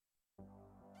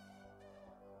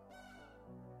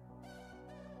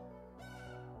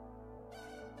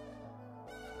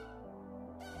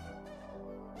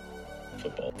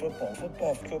Football. Football.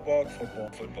 Football. Football. Football. Football.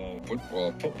 Football.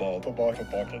 Football. Football. Football.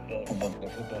 Football.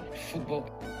 Football. Football.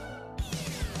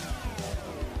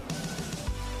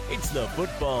 It's the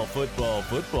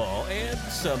football, and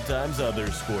sometimes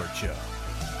other sport show.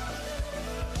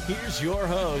 Here's your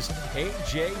host,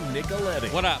 AJ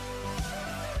Nicoletti. What up?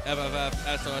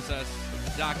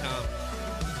 FFFSOSS.com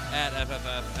at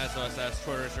FFFSOSS,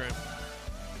 Twitter, Instagram,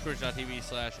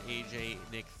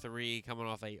 twitch.tv/AJNick3. Coming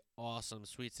off a awesome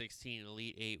Sweet 16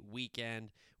 Elite 8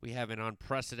 weekend. We have an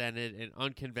unprecedented and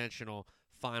unconventional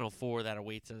Final Four that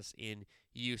awaits us in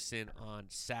Houston on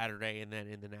Saturday and then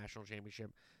in the National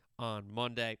Championship on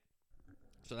Monday.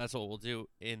 So that's what we'll do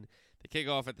in the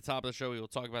kickoff. At the top of the show, we will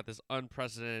talk about this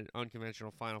unprecedented,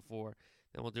 unconventional Final Four.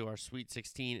 Then we'll do our Sweet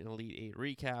 16 and Elite 8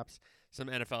 recaps, some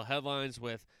NFL headlines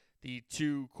with the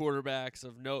two quarterbacks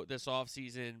of note this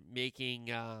offseason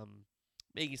making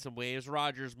some waves.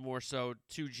 Rodgers more so,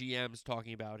 two GMs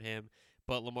talking about him,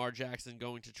 but Lamar Jackson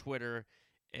going to Twitter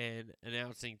and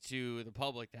announcing to the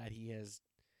public that he has,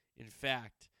 in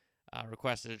fact,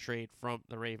 requested a trade from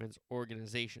the Ravens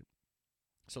organization.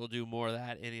 So we'll do more of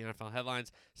that in the NFL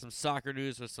headlines. Some soccer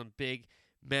news with some big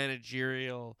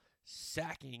managerial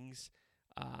sackings.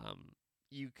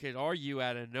 You could argue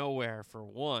out of nowhere for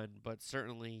one, but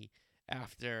certainly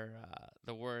after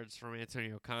the words from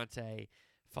Antonio Conte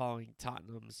following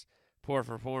Tottenham's poor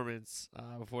performance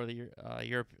before the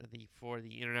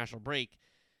international break,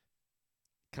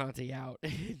 Conte out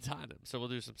in Tottenham. So we'll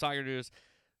do some soccer news,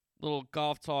 little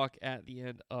golf talk at the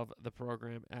end of the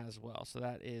program as well. So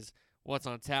that is what's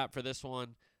on tap for this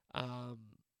one.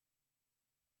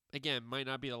 Again, might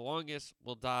not be the longest.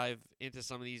 We'll dive into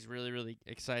some of these really, really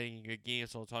exciting and good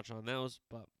games, so we'll touch on those,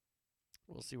 but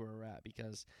we'll see where we're at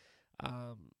because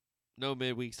no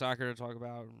midweek soccer to talk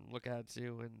about and look at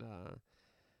too, and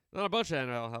not a bunch of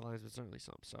NFL headlines, but certainly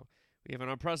some. So we have an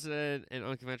unprecedented and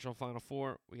unconventional Final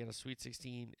Four. We got a Sweet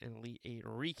 16 and Elite 8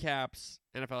 recaps,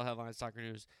 NFL headlines, soccer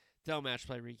news, Dell match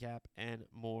play recap, and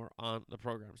more on the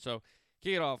program. So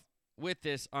kick it off with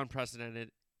this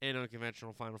unprecedented and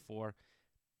unconventional Final Four.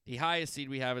 The highest seed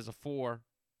we have is a 4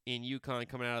 in UConn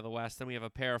coming out of the West. Then we have a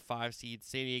pair of 5 seeds,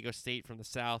 San Diego State from the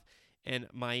South and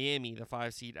Miami, the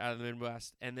 5 seed out of the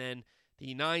Midwest. And then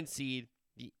the 9 seed,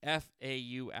 the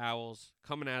FAU Owls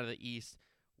coming out of the East.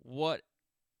 What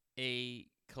a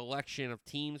collection of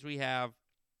teams we have.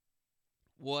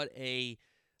 What a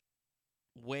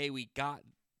way we got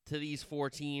to these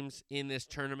 4 teams in this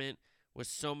tournament with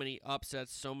so many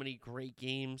upsets, so many great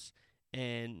games,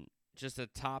 and just a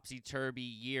topsy-turvy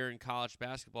year in college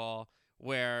basketball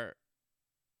where,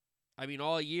 I mean,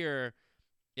 all year,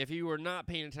 if you were not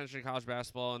paying attention to college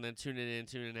basketball and then tuning in,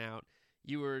 tuning out,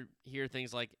 you would hear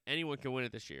things like, anyone can win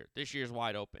it this year. This year's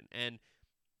wide open. And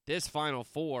this Final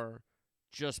Four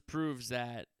just proves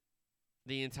that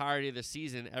the entirety of the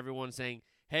season, everyone's saying,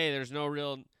 hey, there's no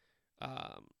real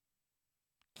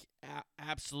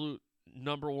absolute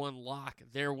number one lock.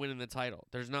 They're winning the title.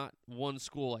 There's not one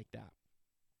school like that.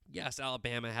 Yes,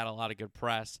 Alabama had a lot of good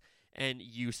press, and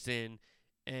Houston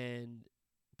and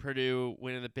Purdue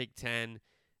winning the Big Ten,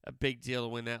 a big deal to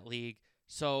win that league.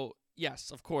 So,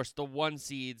 yes, of course, the 1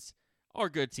 seeds are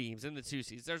good teams, and the 2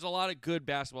 seeds. There's a lot of good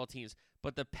basketball teams,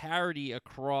 but the parity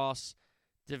across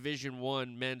Division I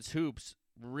men's hoops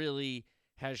really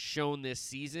has shown this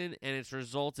season, and it's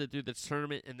resulted through the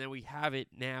tournament, and then we have it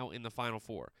now in the Final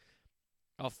Four.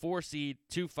 A 4 seed,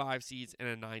 2 5 seeds, and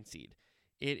a 9 seed.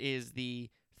 It is the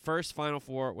first Final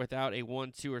Four without a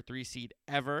 1, 2, or 3 seed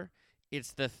ever.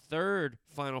 It's the third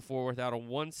Final Four without a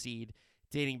 1 seed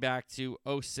dating back to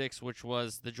 06, which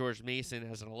was the George Mason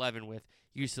as an 11 with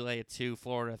UCLA at 2,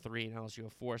 Florida at 3, and LSU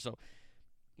at 4. So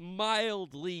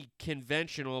mildly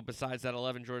conventional besides that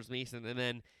 11 George Mason. And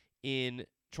then in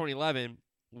 2011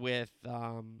 with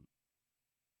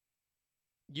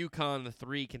UConn the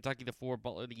 3, Kentucky the 4,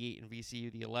 Butler the 8, and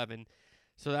VCU the 11.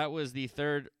 So that was the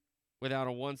third without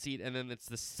a 1 seed, and then it's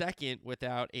the second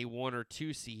without a 1 or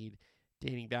 2 seed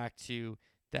dating back to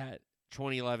that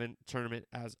 2011 tournament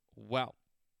as well.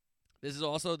 This is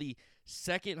also the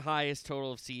second highest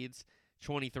total of seeds,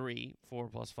 23, 4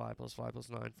 plus 5 plus 5 plus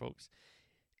 9, folks,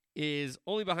 is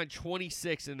only behind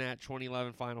 26 in that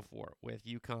 2011 Final Four with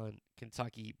UConn,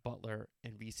 Kentucky, Butler,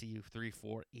 and VCU 3,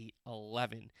 4, 8,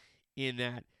 11 in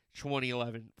that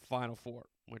 2011 Final Four,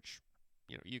 which,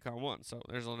 UConn won. So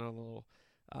there's another little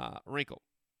wrinkle.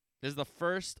 This is the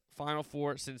first Final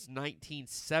Four since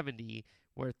 1970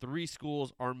 where 3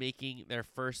 schools are making their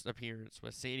first appearance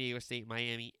with San Diego State,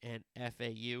 Miami, and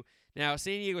FAU. Now,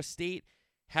 San Diego State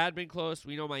had been close.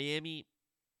 We know Miami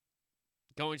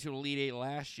going to an Elite Eight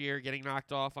last year, getting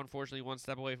knocked off, unfortunately, one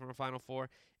step away from a Final Four.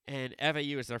 and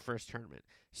FAU is their first tournament.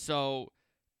 So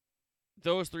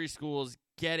those three schools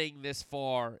getting this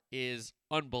far is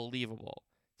unbelievable,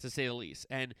 to say the least.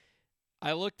 And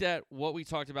I looked at what we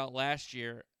talked about last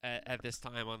year at this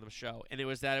time on the show, and it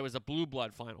was that it was a blue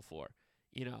blood Final Four.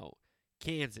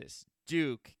 Kansas,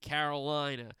 Duke,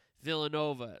 Carolina,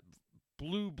 Villanova,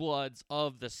 blue bloods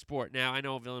of the sport. Now, I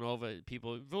know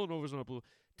Villanova's not blue.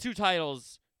 2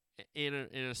 titles in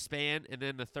a span, and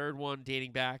then the third one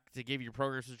dating back to give your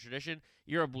program some tradition,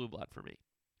 you're a blue blood for me.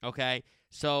 Okay?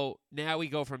 So now we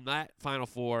go from that Final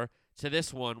Four to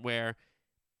this one where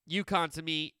UConn, to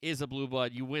me, is a blue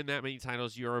blood. You win that many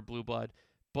titles, you're a blue blood.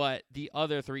 But the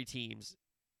other 3 teams,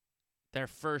 their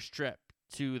first trip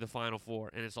to the Final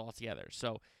Four, and it's all together.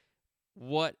 So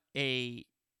what a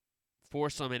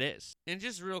foursome it is. And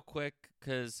just real quick,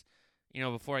 because,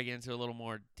 before I get into a little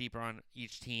more deeper on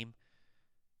each team,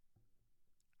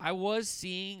 I was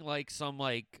seeing,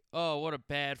 oh, what a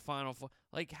bad Final Four.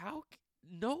 How?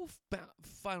 No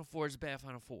Final Four is a bad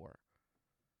Final Four.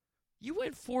 You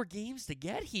went 4 games to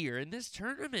get here in this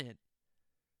tournament.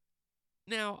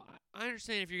 Now, I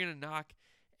understand if you're going to knock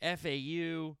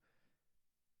FAU.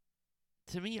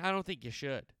 To me, I don't think you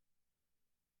should.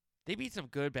 They beat some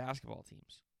good basketball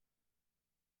teams.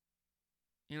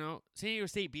 San Diego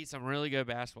State beat some really good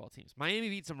basketball teams. Miami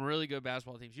beat some really good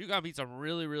basketball teams. UConn beat some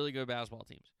really, really good basketball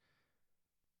teams.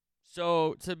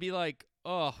 So, to be like,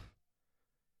 I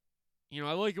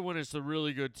like it when it's the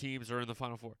really good teams that are in the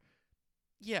Final Four.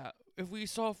 Yeah, if we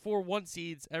saw 4 1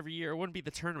 seeds every year, it wouldn't be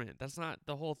the tournament. That's not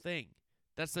the whole thing.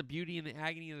 That's the beauty and the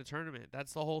agony of the tournament.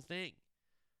 That's the whole thing.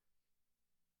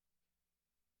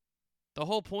 The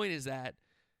whole point is that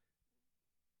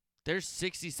there's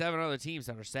 67 other teams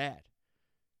that are sad.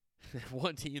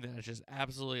 One team that is just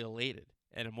absolutely elated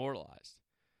and immortalized.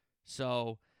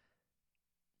 So,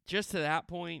 just to that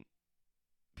point,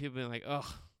 people being like,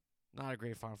 ugh, not a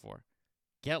great Final Four.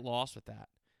 Get lost with that.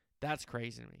 That's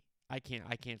crazy to me. I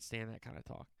can't stand that kind of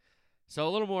talk. So,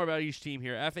 a little more about each team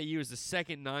here. FAU is the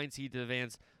second 9 seed to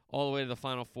advance all the way to the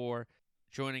Final Four,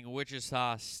 joining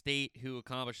Wichita State, who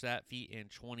accomplished that feat in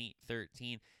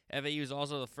 2013. FAU is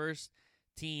also the first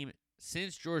team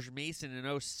since George Mason in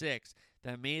 2006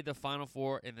 that made the Final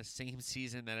Four in the same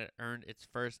season that it earned its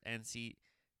first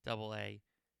NCAA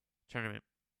tournament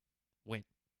win.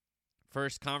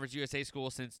 First Conference USA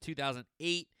school since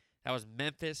 2008. That was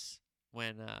Memphis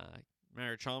when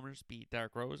Mary Chalmers beat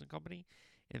Derrick Rose and company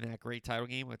in that great title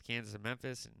game with Kansas and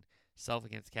Memphis and Self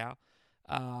against Cal.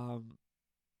 So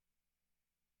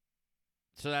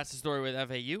that's the story with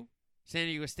FAU. San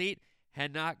Diego State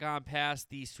had not gone past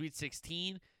the Sweet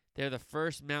 16. They're the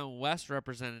first Mountain West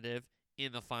representative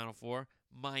in the Final Four.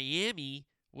 Miami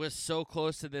was so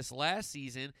close to this last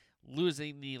season,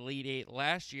 losing the Elite Eight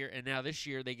last year, and now this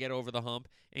year they get over the hump,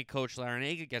 and Coach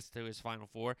Larinaga gets to his Final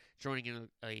Four, joining in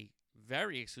a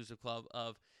very exclusive club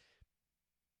of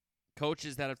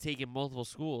coaches that have taken multiple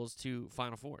schools to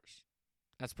Final Fours.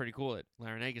 That's pretty cool that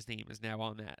Larinaga's name is now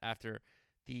on that after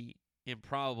the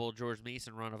improbable George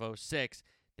Mason run of 2006,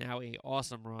 now a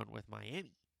awesome run with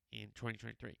Miami in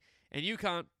 2023. And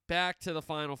UConn back to the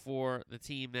Final Four, the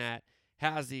team that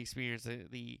has the experience,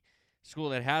 the school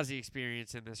that has the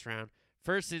experience in this round.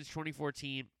 First since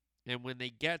 2014, and when they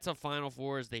get to Final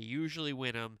Fours, they usually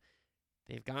win them.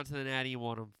 They've gone to the Natty and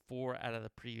won them 4 out of the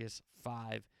previous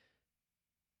 5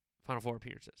 Final Four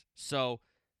appearances. So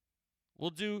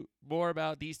we'll do more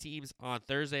about these teams on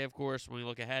Thursday, of course, when we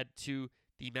look ahead to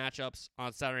the matchups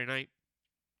on Saturday night.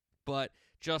 But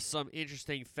just some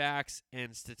interesting facts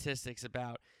and statistics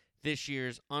about this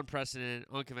year's unprecedented,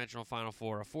 unconventional Final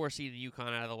Four. A 4 seed in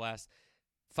UConn out of the West,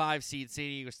 5 seed San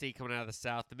Diego State coming out of the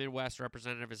South. The Midwest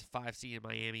representative is a 5 seed in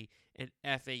Miami, and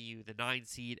FAU, the 9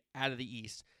 seed out of the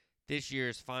East. This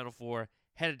year's Final Four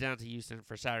headed down to Houston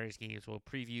for Saturday's games. We'll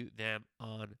preview them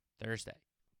on Thursday.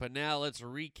 But now let's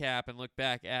recap and look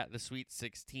back at the Sweet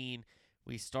 16.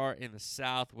 We start in the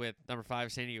South with number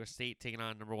 5 San Diego State taking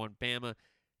on number 1 Bama.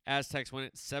 Aztecs win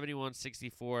it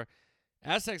 71-64.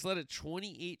 Aztecs led it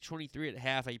 28-23 at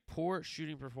half. A poor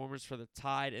shooting performance for the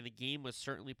Tide, and the game was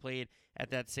certainly played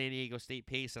at that San Diego State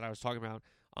pace that I was talking about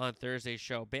on Thursday's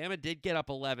show. Bama did get up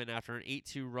 11 after an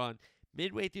 8-2 run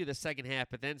midway through the second half,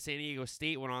 but then San Diego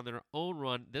State went on their own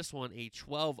run, this one a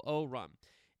 12-0 run,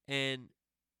 and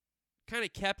kind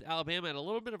of kept Alabama at a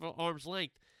little bit of an arm's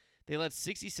length. They led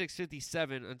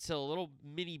 66-57 until a little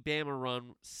mini Bama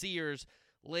run. Sears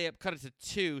layup cut it to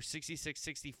 2,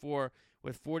 66-64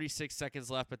 with 46 seconds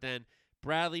left, but then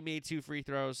Bradley made 2 free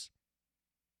throws.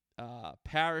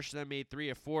 Parrish then made 3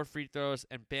 of 4 free throws,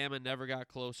 and Bama never got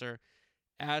closer.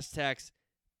 Aztecs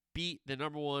beat the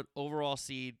number 1 overall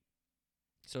seed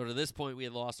So to this point, we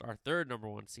had lost our third number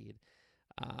 1 seed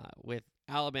with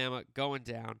Alabama going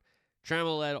down.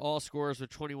 Trammell led all scorers with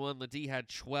 21. Ledee had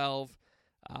 12.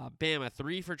 Bama,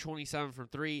 3 for 27 from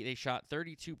 3. They shot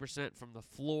 32% from the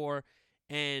floor.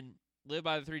 And live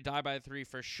by the 3, die by the 3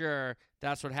 for sure.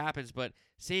 That's what happens. But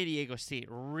San Diego State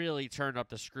really turned up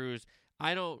the screws.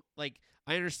 I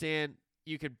understand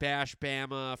you could bash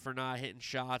Bama for not hitting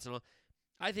shots and all.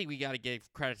 I think we got to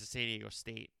give credit to San Diego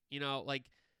State.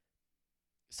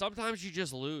 Sometimes you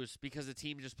just lose because the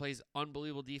team just plays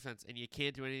unbelievable defense and you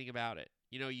can't do anything about it.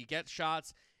 You get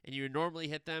shots and you normally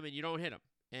hit them and you don't hit them.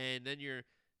 And then you're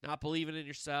not believing in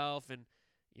yourself and,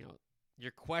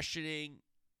 you're questioning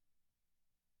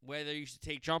whether you should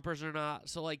take jumpers or not.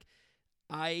 So,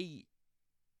 I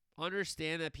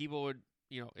understand that people would,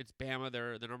 it's Bama.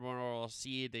 They're the number 1 overall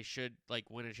seed. They should,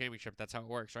 win a championship. That's how it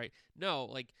works, right?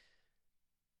 No,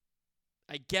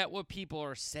 I get what people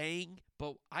are saying,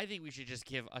 but I think we should just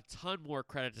give a ton more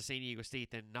credit to San Diego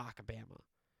State than knock Bama.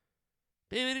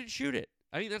 Bama didn't shoot it.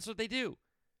 I mean, that's what they do.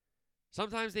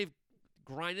 Sometimes they've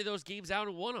grinded those games out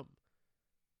and won them.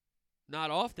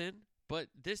 Not often, but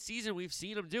this season we've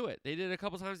seen them do it. They did it a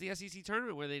couple times in the SEC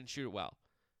tournament where they didn't shoot it well.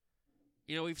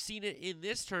 We've seen it in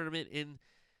this tournament in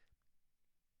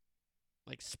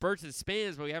spurts and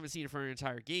spans, but we haven't seen it for an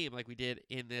entire game like we did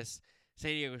in this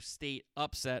San Diego State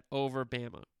upset over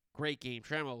Bama. Great game.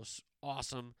 Trammell was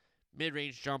awesome.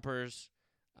 Mid-range jumpers,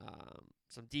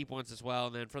 some deep ones as well.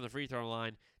 And then from the free throw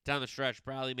line, down the stretch,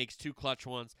 Bradley makes 2 clutch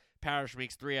ones. Parrish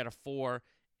makes 3 out of 4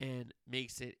 and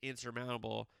makes it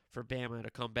insurmountable for Bama to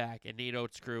come back. And Nate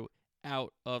Oates grew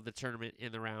out of the tournament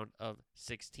in the round of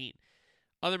 16.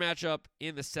 Other matchup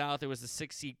in the South, it was the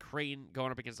 6 seed Creighton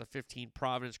going up against the 15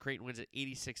 Providence. Creighton wins at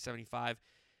 86-75.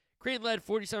 Creighton led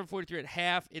 47-43 at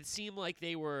half. It seemed like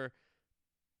they were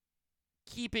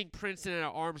keeping Princeton at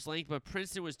arm's length, but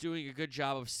Princeton was doing a good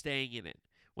job of staying in it.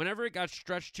 Whenever it got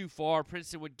stretched too far,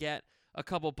 Princeton would get a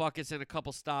couple buckets and a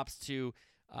couple stops to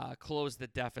close the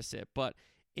deficit. But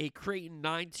a Creighton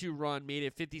 9-2 run made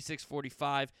it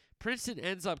 56-45. Princeton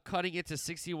ends up cutting it to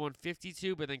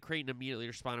 61-52, but then Creighton immediately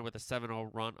responded with a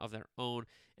 7-0 run of their own,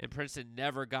 and Princeton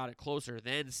never got it closer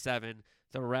than 7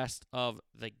 the rest of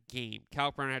the game.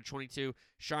 Kalkbrenner had 22.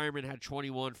 Shireman had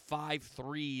 21. 5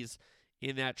 threes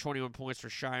in that 21 points for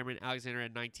Shireman. Alexander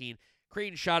had 19.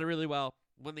 Creighton shot it really well.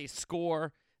 When they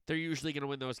score, they're usually going to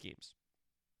win those games.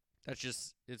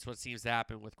 It's what seems to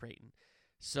happen with Creighton.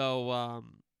 So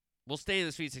we'll stay in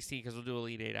the Sweet 16 because we'll do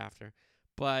Elite 8 after.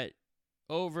 But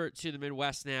over to the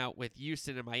Midwest now with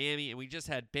Houston and Miami, and we just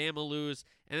had Bama lose,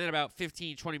 and then about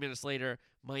 15, 20 minutes later,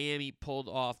 Miami pulled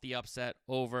off the upset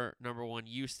over number 1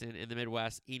 Houston in the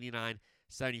Midwest,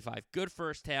 89-75. Good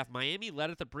first half. Miami led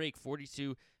at the break,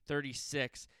 42-36,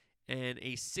 and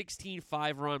a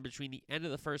 16-5 run between the end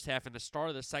of the first half and the start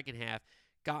of the second half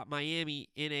got Miami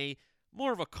in a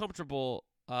more of a comfortable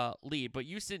lead. But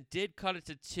Houston did cut it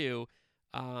to 2,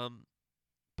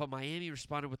 but Miami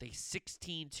responded with a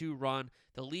 16-2 run.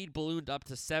 The lead ballooned up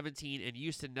to 17, and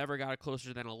Houston never got it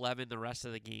closer than 11 the rest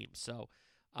of the game. So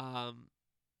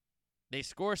they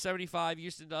score 75,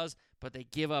 Houston does, but they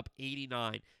give up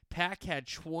 89. Pack had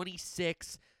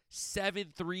 26,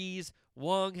 7 threes.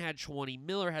 Wong had 20.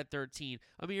 Miller had 13.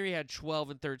 Amiri had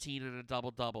 12 and 13 and a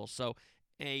double-double. So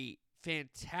a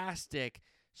fantastic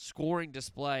scoring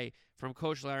display from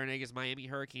Coach Larinaga's Miami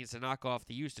Hurricanes to knock off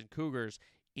the Houston Cougars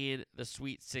in the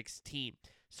Sweet 16.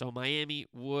 So Miami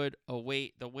would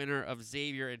await the winner of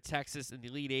Xavier and Texas in the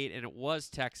Elite 8, and it was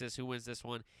Texas who wins this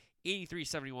one,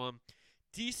 83-71.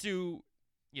 Disu,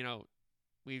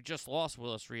 we've just lost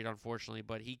Willis Reed, unfortunately,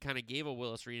 but he kind of gave a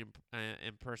Willis Reed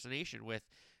impersonation with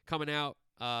coming out,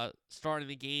 starting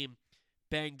the game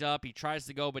banged up. He tries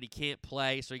to go, but he can't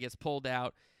play, so he gets pulled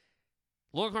out.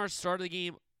 Longhorns started the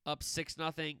game up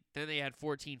 6-0. Then they had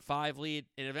 14-5 lead,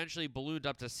 and eventually ballooned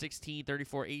up to 16,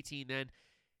 34-18. Then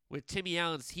with Timmy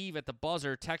Allen's heave at the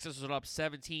buzzer, Texas was up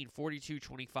 17,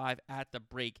 42-25 at the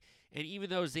break. And even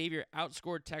though Xavier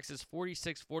outscored Texas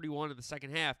 46-41 in the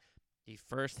second half, the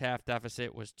first half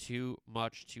deficit was too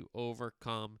much to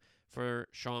overcome for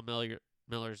Sean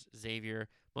Miller's Xavier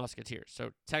Musketeers.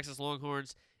 So Texas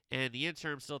Longhorns and the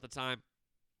interim still at the time,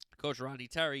 Coach Rodney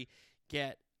Terry,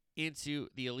 get into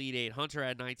the Elite 8. Hunter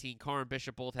had 19. Carr and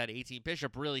Bishop both had 18.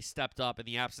 Bishop really stepped up in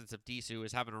the absence of Disu, who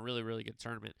is having a really, really good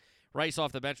tournament. Rice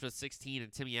off the bench with 16,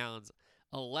 and Timmy Allen's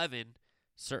 11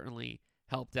 certainly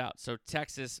helped out. So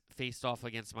Texas faced off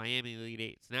against Miami in the Elite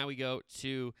 8. So now we go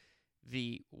to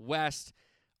the West.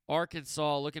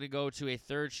 Arkansas looking to go to a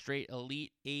third straight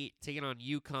Elite 8, taking on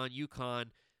UConn. UConn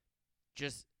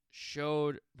just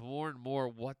showed more and more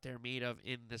what they're made of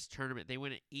in this tournament. They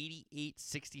win at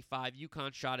 88-65.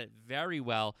 UConn shot it very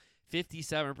well,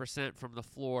 57% from the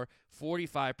floor,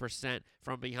 45%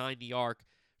 from behind the arc.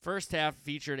 First half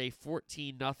featured a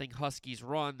 14-0 Huskies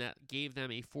run that gave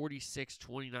them a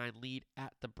 46-29 lead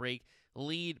at the break.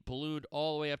 Lead ballooned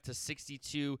all the way up to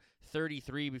 62-33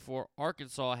 before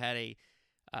Arkansas had a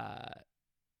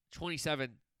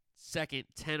 27-second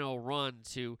 10-0 run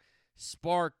to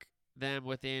spark them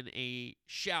within a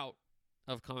shout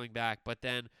of coming back. But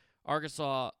then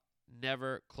Arkansas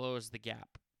never closed the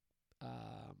gap.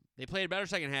 They played a better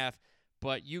second half,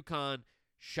 but UConn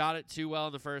shot it too well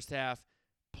in the first half,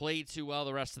 played too well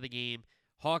the rest of the game.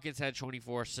 Hawkins had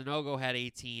 24, Sonogo had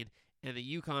 18, and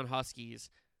the UConn Huskies,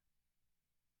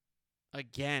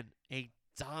 again, a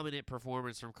dominant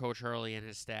performance from Coach Hurley and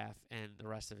his staff and the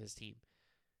rest of his team.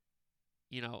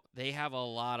 You know, they have a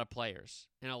lot of players,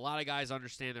 and a lot of guys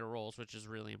understand their roles, which is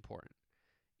really important.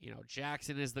 You know,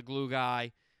 Jackson is the glue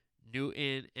guy.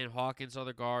 Newton and Hawkins are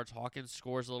the guards. Hawkins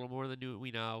scores a little more than Newton,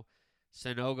 we know.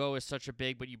 Sonogo is such a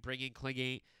big, but you bring in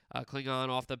Klingon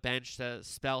off the bench to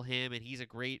spell him, and he's a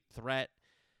great threat.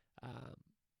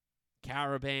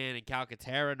 Caravan and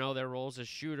Calcaterra know their roles as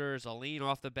shooters. Aline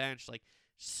off the bench. Like,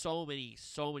 so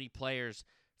many players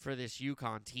for this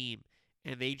UConn team,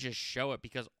 and they just show it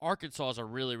because Arkansas is a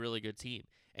really, really good team.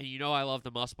 And you know I love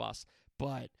the Must Bus,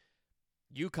 but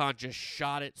UConn just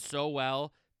shot it so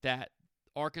well that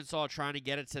Arkansas trying to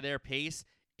get it to their pace,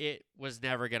 it was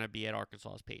never going to be at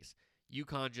Arkansas's pace.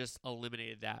 UConn just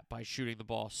eliminated that by shooting the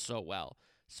ball so well.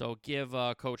 So give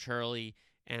Coach Hurley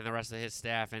and the rest of his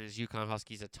staff and his UConn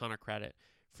Huskies a ton of credit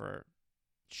for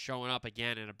showing up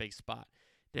again in a big spot.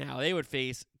 Now, they would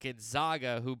face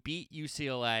Gonzaga, who beat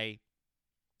UCLA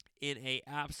in a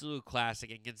absolute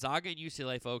classic. And Gonzaga and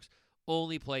UCLA, folks,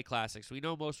 only play classics. We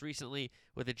know most recently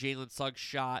with the Jalen Suggs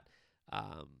shot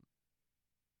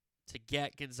to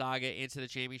get Gonzaga into the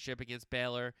championship against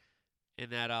Baylor in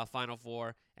that Final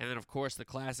Four. And then, of course, the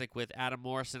classic with Adam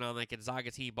Morrison on the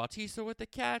Gonzaga team. Bautista with the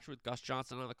catch with Gus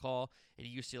Johnson on the call and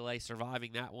UCLA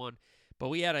surviving that one. But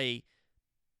we had a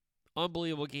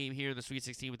unbelievable game here in the Sweet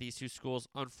 16 with these two schools.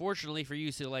 Unfortunately for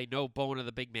UCLA, no Bona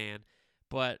the big man.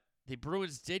 But the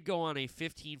Bruins did go on a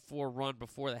 15-4 run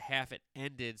before the half it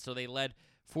ended. So they led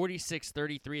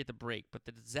 46-33 at the break. But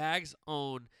the Zags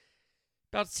own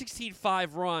about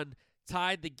 16-5 run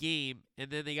tied the game, and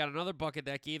then they got another bucket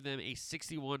that gave them a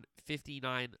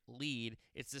 61-59 lead.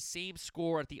 It's the same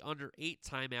score at the under 8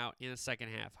 timeout in the second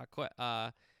half.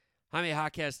 Jaime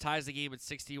Jaquez ties the game at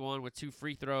 61 with 2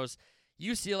 free throws.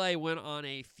 UCLA went on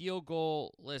a field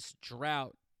goal-less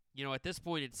drought. You know, at this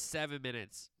point, it's 7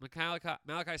 minutes.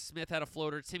 Malachi Smith had a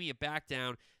floater. Timmy a back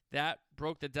down. That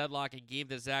broke the deadlock and gave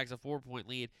the Zags a 4-point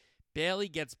lead. Bailey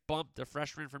gets bumped, the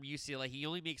freshman from UCLA. He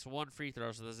only makes 1 free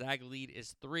throw, so the Zag lead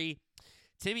is 3.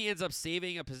 Timmy ends up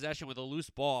saving a possession with a loose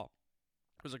ball.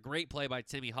 It was a great play by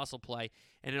Timmy, hustle play,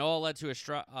 and it all led to a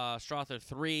Strother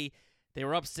 3. They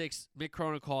were up 6. Mick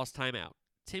Cronin calls timeout.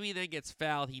 Timmy then gets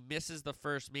fouled. He misses the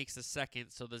first, makes the second,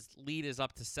 so the lead is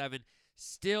up to 7.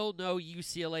 Still no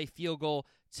UCLA field goal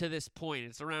to this point.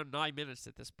 It's around 9 minutes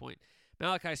at this point.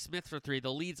 Malachi Smith for 3.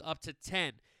 The lead's up to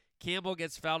 10. Campbell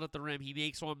gets fouled at the rim. He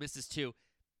makes 1, misses 2.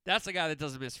 That's a guy that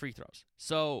doesn't miss free throws.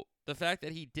 So the fact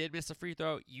that he did miss a free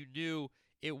throw, you knew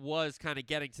it was kind of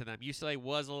getting to them. UCLA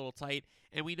was a little tight.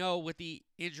 And we know with the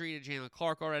injury to Jalen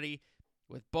Clark already,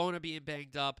 with Bona being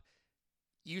banged up,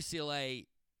 UCLA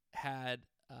had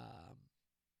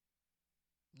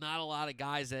not a lot of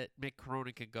guys that Mick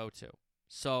Cronin could go to.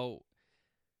 So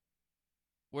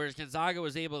whereas Gonzaga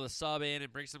was able to sub in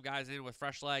and bring some guys in with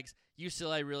fresh legs,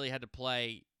 UCLA really had to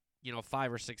play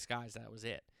 5 or 6 guys. That was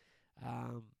it.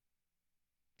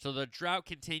 So the drought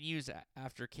continues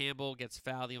after Campbell gets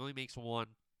fouled. He only makes 1.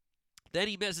 Then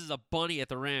he misses a bunny at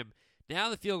the rim. Now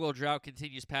the field goal drought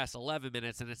continues past 11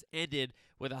 minutes, and it's ended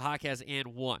with a Jaquez and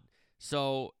 1.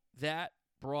 So that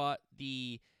brought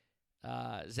the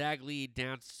Zag lead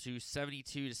down to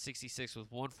 72-66 with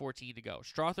 1:14 to go.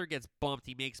 Strother gets bumped.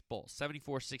 He makes both,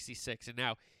 74-66. And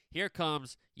now here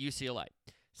comes UCLA.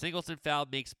 Singleton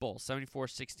fouled, makes both,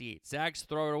 74-68. Zags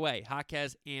throw it away.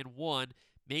 Jaquez and 1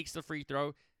 makes the free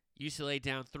throw. UCLA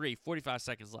down 3, 45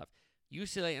 seconds left.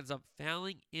 UCLA ends up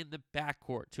fouling in the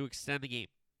backcourt to extend the game.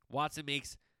 Watson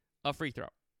makes a free throw.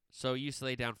 So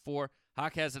UCLA down 4.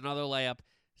 Jaquez another layup.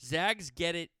 Zags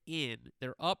get it in.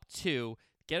 They're up 2.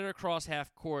 Get it across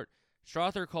half court.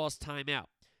 Strother calls timeout.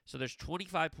 So there's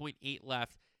 25.8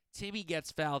 left. Timmy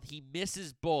gets fouled. He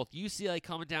misses both. UCLA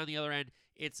coming down the other end.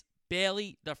 It's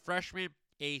Bailey, the freshman,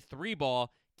 a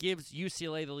 3-ball, gives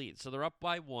UCLA the lead. So they're up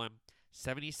by 1,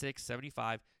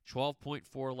 76-75.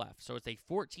 12.4 left. So it's a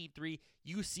 14-3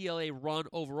 UCLA run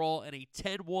overall and a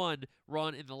 10-1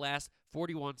 run in the last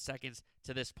 41 seconds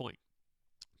to this point.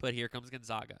 But here comes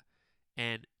Gonzaga,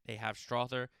 and they have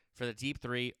Strother for the deep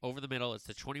three over the middle. It's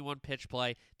the 21 pitch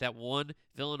play that won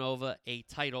Villanova a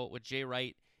title with Jay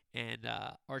Wright and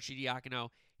Archie Diacono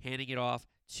handing it off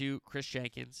to Chris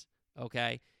Jenkins.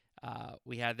 Okay,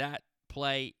 we had that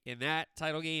play in that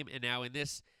title game, and now in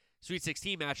this Sweet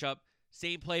 16 matchup,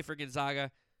 same play for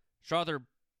Gonzaga. Strother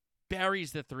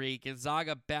buries the three.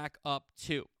 Gonzaga back up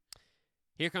 2.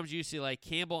 Here comes UCLA.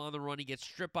 Campbell on the run. He gets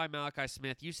stripped by Malachi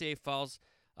Smith. UCLA fouls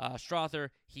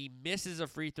Strother. He misses a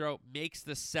free throw, makes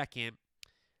the second.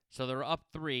 So they're up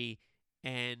 3,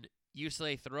 and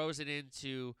UCLA throws it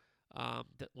into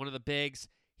one of the bigs.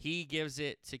 He gives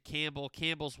it to Campbell.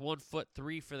 Campbell's 1-foot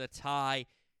 3 for the tie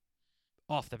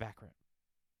off the back rim.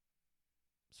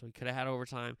 So he could have had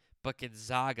overtime, but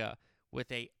Gonzaga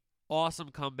with a awesome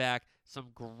comeback,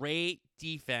 some great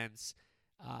defense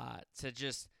to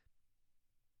just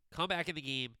come back in the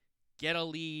game, get a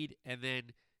lead, and then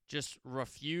just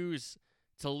refuse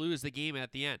to lose the game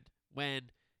at the end.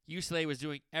 When UCLA was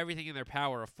doing everything in their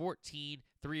power, a 14-3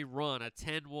 run, a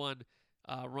 10-1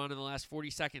 run in the last 40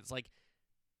 seconds. Like,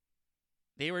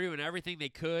 they were doing everything they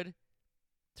could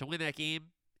to win that game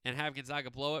and have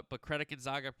Gonzaga blow it, but credit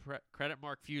Gonzaga, credit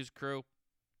Mark Few's crew,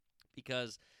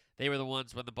 because they were the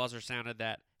ones when the buzzer sounded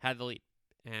that had the lead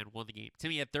and won the game.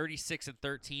 Timmy had 36 and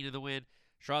 13 in the win.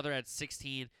 Strother had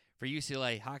 16 for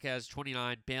UCLA. Jaquez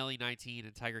 29, Bailey 19,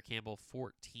 and Tiger Campbell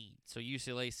 14. So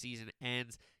UCLA season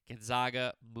ends.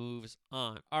 Gonzaga moves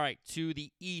on. All right, to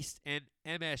the East, and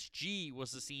MSG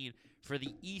was the scene for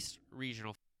the East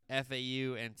Regional.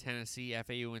 FAU and Tennessee.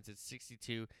 FAU wins at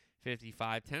 62-55.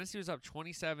 Tennessee was up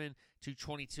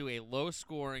 27-22, a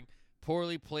low-scoring,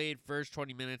 poorly played first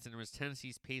 20 minutes, and it was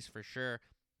Tennessee's pace for sure.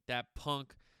 That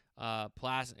punk,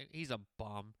 he's a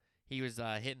bum. He was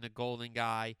hitting the golden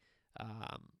guy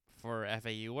for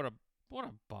FAU. What a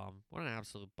bum. What an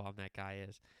absolute bum that guy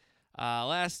is.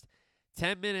 Last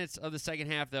 10 minutes of the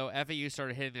second half, though, FAU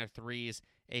started hitting their threes.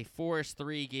 A Forrest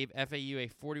 3 gave FAU a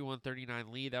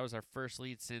 41-39 lead. That was our first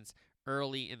lead since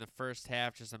early in the first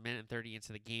half, just a minute and 30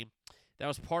 into the game. That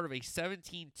was part of a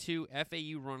 17-2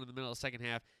 FAU run in the middle of the second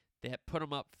half that put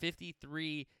them up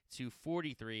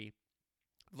 53-43.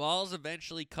 Vols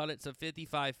eventually cut it to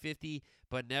 55-50,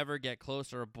 but never get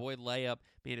closer. A Boyd layup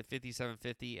made it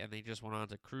 57-50, and they just went on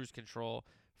to cruise control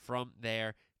from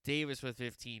there. Davis with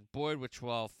 15, Boyd with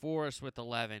 12, Forrest with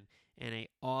 11, and an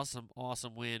awesome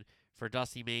win for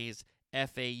Dusty May's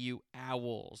FAU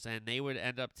Owls. And they would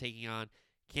end up taking on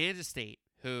Kansas State,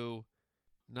 who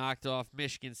knocked off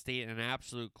Michigan State in an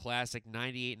absolute classic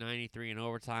 98-93 in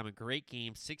overtime. A great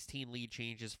game, 16 lead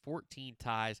changes, 14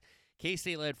 ties.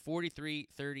 K-State led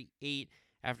 43-38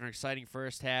 after an exciting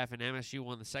first half, and MSU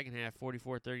won the second half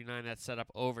 44-39. That set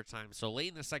up overtime. So late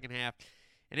in the second half,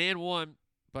 an and one,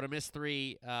 but a missed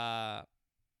 3.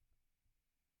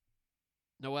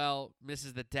 Noel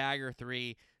misses the dagger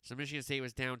 3. So Michigan State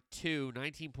was down 2,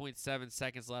 19.7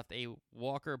 seconds left. A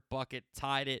Walker bucket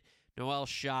tied it. Noel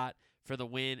shot for the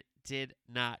win, did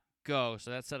not go.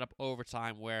 So that set up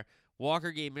overtime, where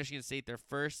Walker gave Michigan State their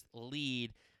first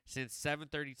lead since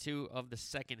 7:32 of the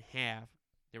second half.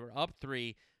 They were up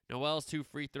 3. Noel's 2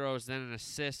 free throws, then an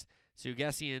assist.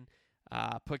 Sugessian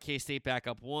put K-State back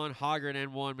up 1. Hoggard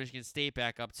and 1. Michigan State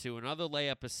back up 2. Another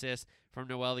layup assist from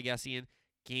Noel Gessian.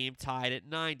 Game tied at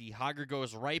 90. Hoggard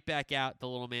goes right back out, the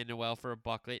little man Noel, for a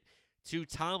bucket. 2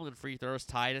 Tomlin free throws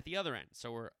tied at the other end.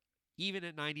 So we're even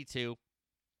at 92.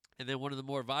 And then one of the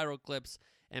more viral clips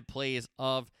and plays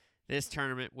of this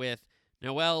tournament with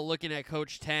Noel looking at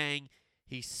Coach Tang.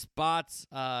 He spots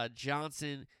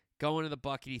Johnson going to the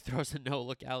bucket. He throws a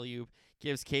no-look alley-oop,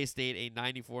 gives K-State a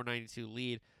 94-92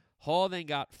 lead. Hall then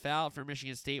got fouled for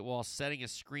Michigan State while setting a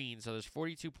screen, so there's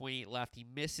 42.8 left. He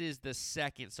misses the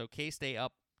second, so K-State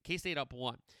up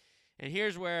 1. And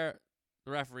here's where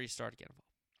the referees start to get involved.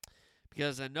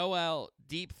 Because a Noel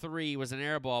deep 3 was an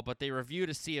air ball, but they review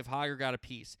to see if Hoggard got a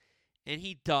piece. And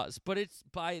he does, but it's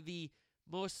by the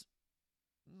most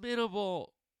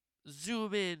minimal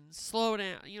zoom in, slow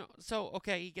down, so,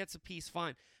 okay, he gets a piece,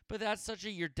 fine. But that's such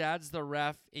a your dad's the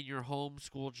ref in your home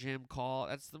school gym call.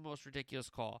 That's the most ridiculous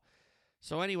call.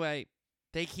 So anyway,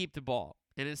 they keep the ball.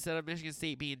 And instead of Michigan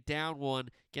State being down 1,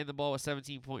 getting the ball with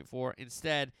 17.4,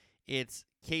 instead it's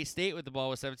K-State with the ball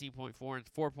with 17.4 and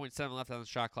 4.7 left on the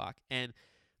shot clock. And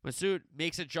Masood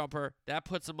makes a jumper. That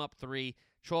puts him up 3.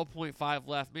 12.5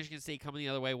 left. Michigan State coming the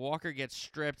other way. Walker gets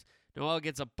stripped. Noel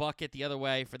gets a bucket the other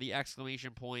way for the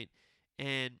exclamation point.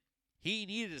 And he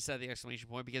needed to set the exclamation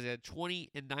point because he had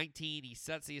 20 and 19. He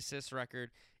sets the assist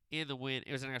record and the win.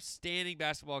 It was an outstanding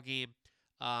basketball game.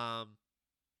 A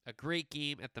great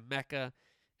game at the Mecca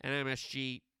and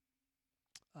MSG.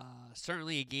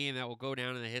 Certainly a game that will go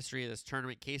down in the history of this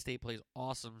tournament. K-State plays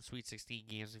awesome Sweet 16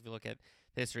 games if you look at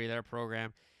the history of their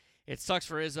program. It sucks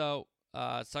for Izzo.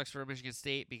 It sucks for Michigan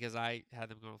State because I had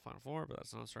them going to the Final Four, but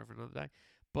that's another story for another day.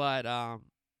 But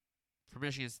for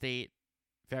Michigan State,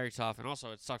 very tough. And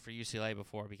also it sucked for UCLA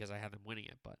before because I had them winning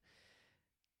it. But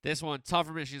this one, tough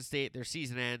for Michigan State. Their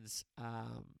season ends.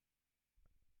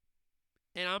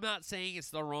 And I'm not saying it's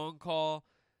the wrong call,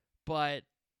 but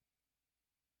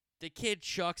the kid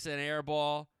chucks an air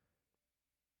ball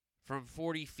from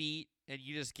 40 feet and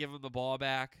you just give him the ball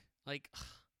back. Like,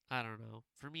 I don't know.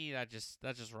 For me, that just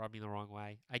rubbed me the wrong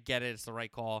way. I get it. It's the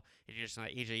right call. And you're just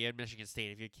like, AJ, you had Michigan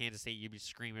State. If you had Kansas State, you'd be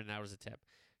screaming that was a tip.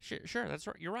 Sure, that's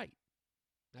right. You're right.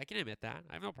 I can admit that.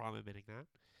 I have no problem admitting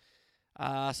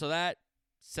that. So that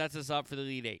sets us up for the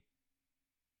Elite Eight.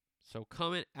 So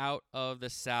coming out of the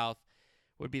South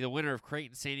would be the winner of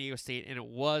Creighton, San Diego State, and it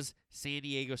was San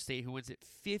Diego State who wins it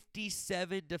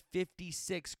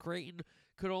 57-56. Creighton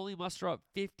could only muster up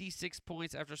 56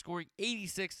 points after scoring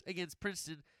 86 against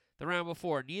Princeton the round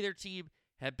before. Neither team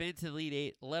had been to the Elite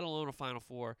Eight, let alone a Final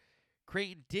Four.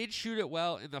 Creighton did shoot it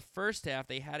well in the first half.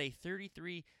 They had a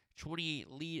 33-28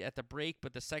 lead at the break,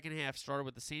 but the second half started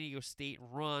with the San Diego State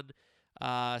run,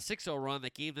 6-0 run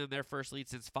that gave them their first lead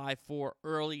since 5-4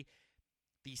 early.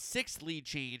 The sixth lead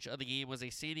change of the game was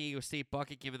a San Diego State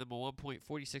bucket, giving them a 1-point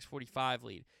 46-45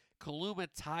 lead. Kaluma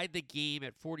tied the game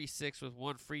at 46 with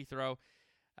one free throw.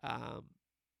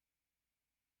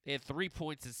 They had 3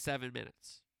 points in 7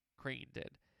 minutes. Creighton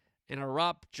did. An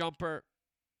erupt jumper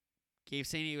gave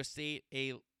San Diego State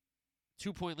a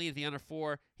 2-point lead at the under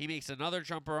 4. He makes another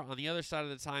jumper on the other side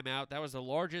of the timeout. That was the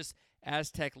largest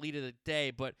Aztec lead of the day,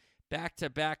 but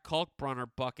back-to-back Kalkbrenner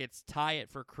buckets tie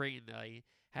it for Creighton. They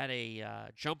had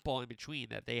a jump ball in between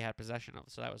that they had possession of,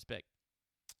 so that was big.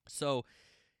 So,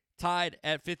 tied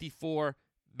at 54.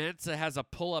 Mensah has a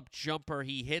pull-up jumper.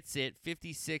 He hits it,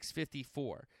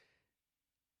 56-54.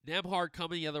 Nembhard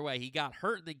coming the other way. He got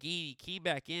hurt in the game. He came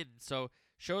back in, so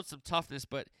showed some toughness,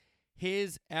 but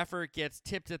his effort gets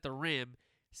tipped at the rim.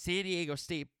 San Diego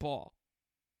State ball.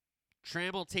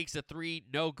 Trammell takes a three,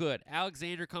 no good.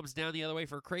 Alexander comes down the other way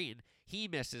for Creighton. He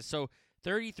misses. So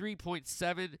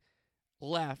 33.7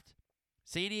 left.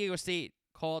 San Diego State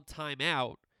called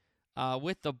timeout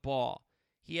with the ball.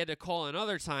 He had to call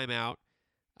another timeout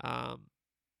to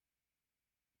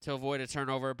avoid a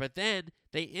turnover, but then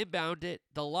they inbound it.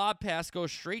 The lob pass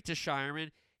goes straight to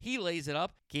Shireman. He lays it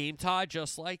up. Game tie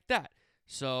just like that.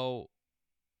 So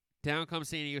down comes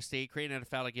San Diego State. Creighton had a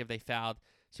foul to give. They fouled.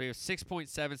 So you have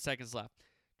 6.7 seconds left.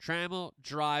 Trammell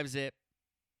drives it,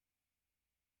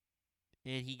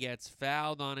 and he gets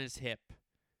fouled on his hip.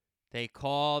 They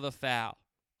call the foul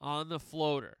on the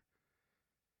floater.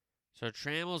 So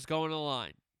Trammell's going to the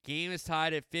line. Game is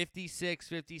tied at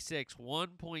 56-56.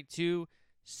 1.2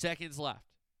 seconds left.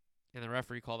 And the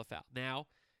referee called the foul. Now,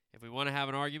 if we want to have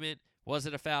an argument, was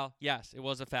it a foul? Yes, it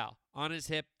was a foul. On his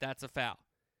hip, that's a foul.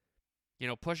 You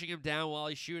know, pushing him down while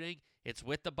he's shooting, it's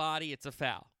with the body, it's a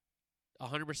foul.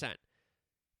 100%.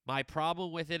 My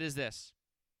problem with it is this.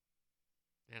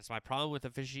 And it's my problem with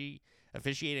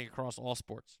officiating across all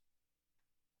sports.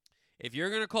 If you're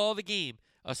going to call the game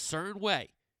a certain way,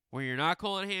 where you're not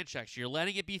calling hand checks, you're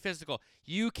letting it be physical,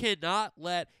 you cannot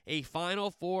let a Final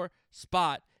Four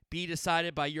spot be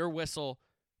decided by your whistle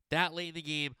that late in the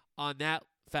game on that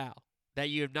foul that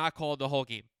you have not called the whole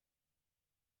game.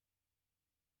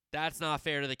 That's not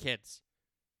fair to the kids.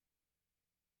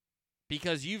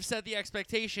 Because you've set the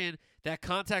expectation that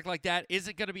contact like that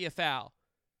isn't going to be a foul.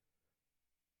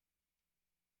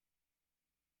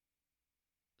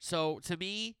 So, to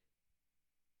me,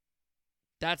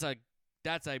 that's a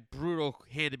brutal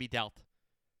hand to be dealt.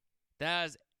 That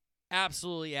is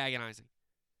absolutely agonizing.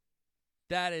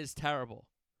 That is terrible.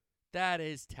 That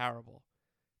is terrible.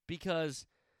 Because,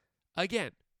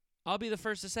 again, I'll be the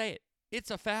first to say it.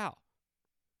 It's a foul.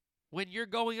 When you're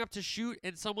going up to shoot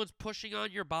and someone's pushing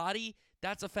on your body,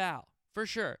 that's a foul. For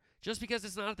sure. Just because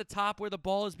it's not at the top where the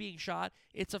ball is being shot,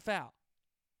 it's a foul.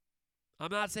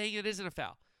 I'm not saying it isn't a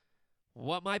foul.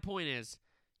 What my point is,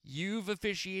 you've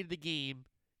officiated the game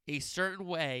a certain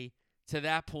way to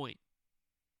that point.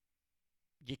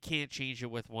 You can't change it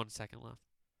with 1 second left.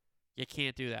 You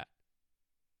can't do that.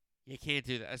 You can't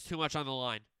do that. That's too much on the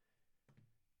line.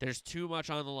 There's too much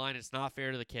on the line. It's not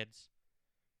fair to the kids.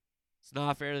 It's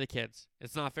not fair to the kids.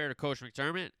 It's not fair to Coach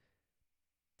McDermott.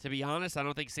 To be honest, I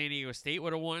don't think San Diego State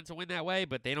would have wanted to win that way,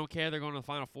 but they don't care. They're going to the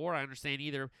Final Four. I understand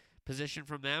either position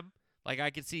from them. Like,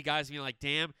 I could see guys being like,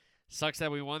 damn, sucks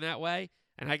that we won that way.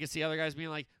 And I can see other guys being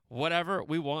like, whatever,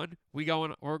 we won, we're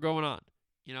going on.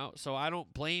 So I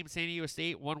don't blame San Diego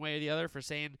State one way or the other for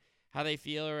saying how they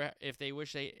feel or if they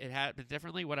wish it had been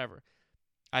differently, whatever.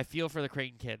 I feel for the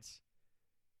Creighton kids.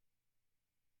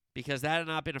 Because that had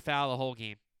not been a foul the whole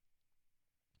game.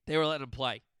 They were letting them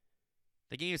play.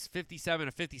 The game is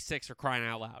 57-56 for crying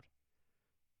out loud.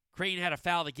 Creighton had a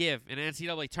foul to give in an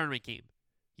NCAA tournament game.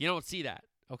 You don't see that,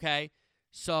 okay?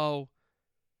 So,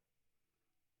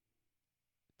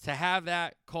 to have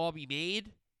that call be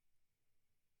made,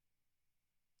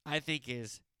 I think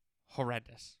is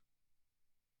horrendous.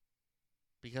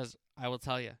 Because I will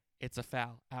tell you, it's a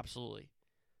foul, absolutely.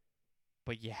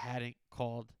 But you hadn't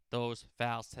called those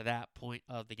fouls to that point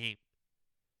of the game.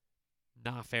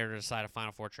 Not fair to decide a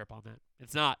Final Four trip on that.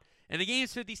 It's not. And the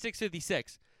game's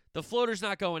 56-56. The floater's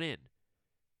not going in.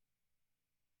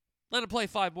 Let them play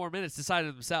 5 more minutes, decide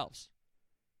it themselves.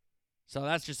 So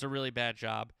that's just a really bad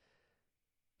job.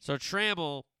 So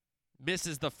Trammell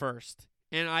misses the first.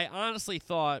 And I honestly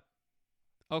thought,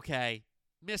 okay,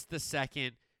 missed the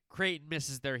second. Creighton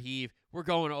misses their heave. We're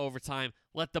going to overtime.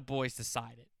 Let the boys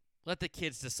decide it. Let the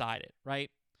kids decide it,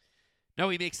 right? No,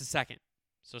 he makes the second.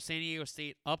 So San Diego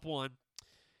State up 1.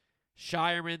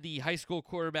 Shireman, the high school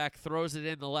quarterback, throws it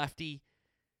in the lefty.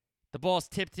 The ball's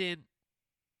tipped in,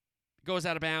 goes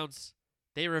out of bounds.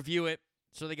 They review it.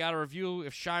 So they got to review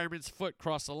if Shireman's foot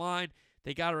crossed the line.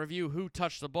 They got to review who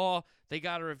touched the ball. They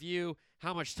got to review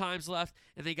how much time's left.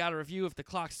 And they got to review if the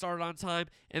clock started on time.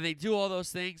 And they do all those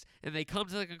things. And they come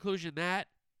to the conclusion that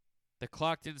the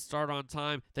clock didn't start on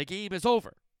time. The game is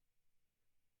over.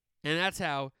 And that's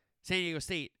how San Diego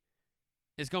State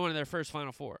is going to their first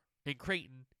Final Four. And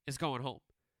Creighton is going home.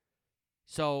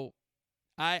 So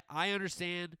I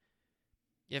understand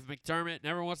if McDermott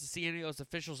never wants to see any of those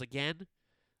officials again.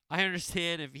 I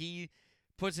understand if he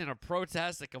puts in a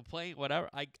protest, a complaint, whatever.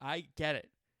 I get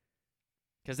it.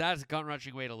 Because that's a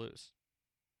gut-wrenching way to lose.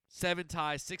 7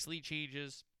 ties, 6 lead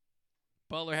changes.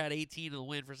 Butler had 18 in the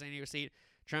win for San Diego State.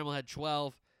 Trammell had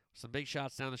 12. Some big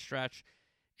shots down the stretch.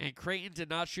 And Creighton did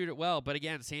not shoot it well. But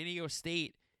again, San Diego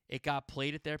State, it got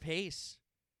played at their pace.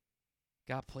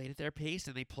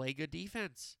 And they play good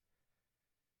defense.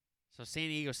 So San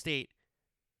Diego State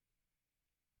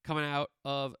coming out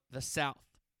of the South.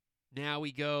 Now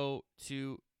we go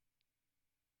to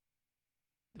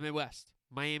the Midwest.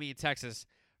 Miami and Texas.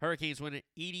 Hurricanes win it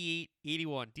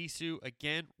 88-81. Disu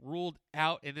again ruled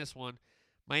out in this one.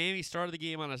 Miami started the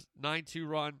game on a 9-2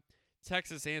 run.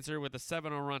 Texas answered with a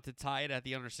 7-0 run to tie it at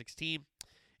the under 16.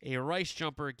 A Rice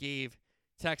jumper gave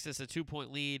Texas a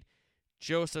 2-point lead.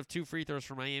 Joseph, 2 free throws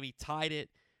for Miami, tied it.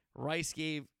 Rice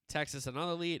gave Texas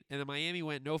another lead, and then Miami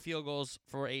went no field goals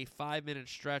for a 5-minute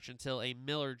stretch until a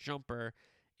Miller jumper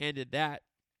ended that.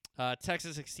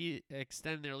 Texas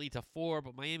extended their lead to 4,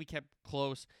 but Miami kept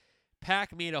close.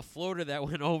 Pack made a floater that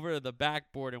went over the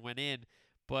backboard and went in,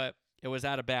 but it was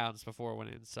out of bounds before it went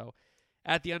in. So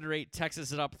at the under 8,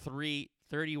 Texas is up 3,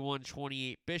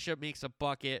 31-28. Bishop makes a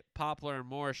bucket. Poplar and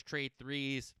Morris trade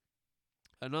threes.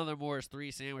 Another Morris 3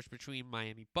 sandwich between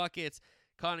Miami buckets.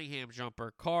 Cunningham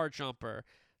jumper, Carr jumper.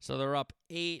 So they're up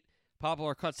 8.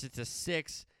 Poplar cuts it to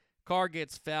 6. Carr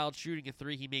gets fouled shooting a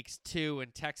 3. He makes 2,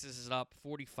 and Texas is up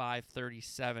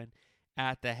 45-37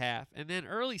 at the half. And then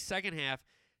early second half,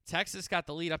 Texas got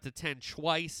the lead up to 10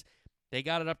 twice. They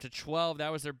got it up to 12.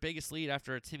 That was their biggest lead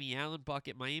after a Timmy Allen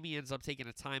bucket. Miami ends up taking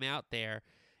a timeout there.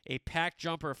 A Pack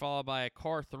jumper followed by a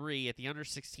Carr 3. At the under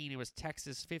 16, it was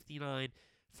Texas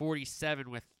 59-47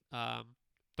 with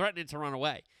threatening to run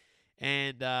away.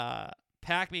 And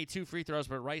Pack made 2 free throws,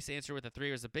 but Rice answered with a 3.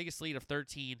 It was the biggest lead of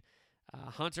 13.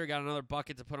 Hunter got another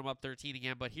bucket to put him up 13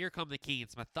 again, but here come the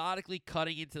Canes, methodically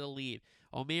cutting into the lead.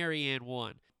 Omarion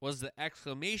won. Was the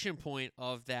exclamation point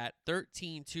of that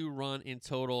 13-2 run in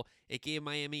total. It gave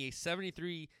Miami a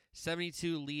 73-72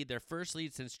 lead, their first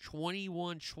lead since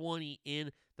 21-20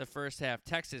 in the first half.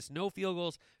 Texas, no field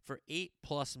goals for 8+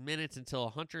 minutes until a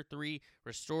Hunter 3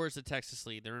 restores the Texas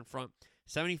lead. They're in front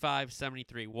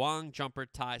 75-73. Wong jumper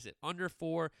ties it. Under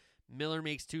 4, Miller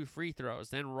makes 2 free throws.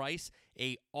 Then Rice,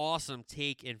 a awesome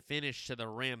take and finish to the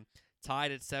rim,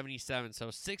 tied at 77.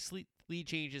 So 6 lead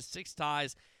changes, 6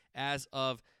 ties as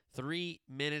of 3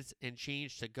 minutes and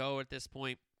change to go at this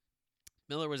point.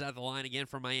 Miller was at the line again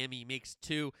for Miami. He makes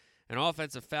 2. An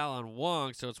offensive foul on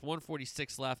Wong, so it's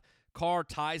 1:46 left. Carr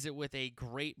ties it with a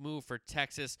great move for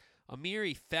Texas.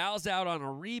 Amiri fouls out on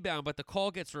a rebound, but the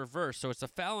call gets reversed, so it's a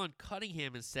foul on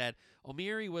Cunningham instead.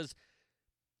 Amiri was,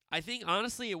 I think,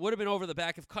 honestly, it would have been over the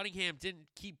back if Cunningham didn't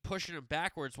keep pushing him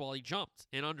backwards while he jumped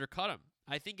and undercut him.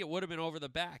 I think it would have been over the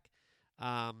back.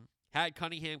 Had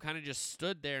Cunningham kind of just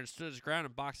stood there and stood his ground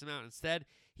and boxed him out. Instead,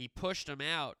 He pushed him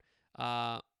out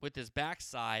with his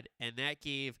backside, and that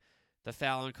gave the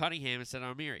foul on Cunningham instead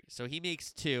of Amiri. So he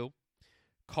makes 2.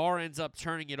 Carr ends up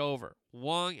turning it over.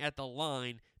 Wong at the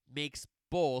line makes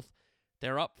both.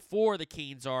 They're up 4, the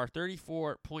Canes are.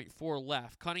 34.4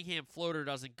 left. Cunningham floater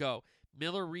doesn't go.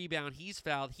 Miller rebound. He's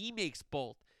fouled. He makes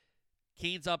both.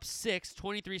 Canes up 6.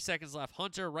 23 seconds left.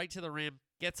 Hunter right to the rim.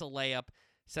 Gets a layup.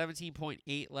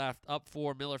 17.8 left. Up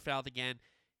 4. Miller fouled again.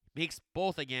 Makes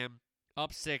both again.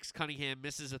 Up 6. Cunningham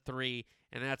misses a 3.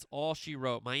 And that's all she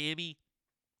wrote. Miami,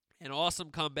 an awesome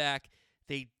comeback.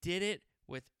 They did it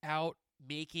without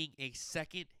making a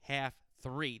second half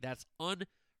 3. That's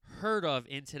unheard of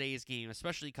in today's game,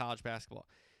 especially college basketball.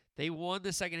 They won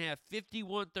the second half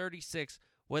 51-36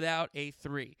 without a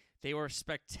 3. They were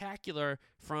spectacular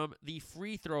from the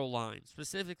free throw line,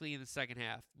 specifically in the second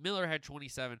half. Miller had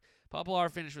 27. Poplar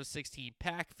finished with 16.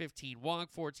 Pack 15. Wong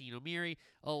 14. Amiri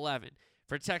 11.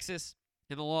 For Texas,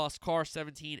 in the loss, Carr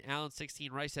 17. Allen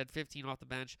 16. Rice had 15 off the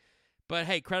bench. But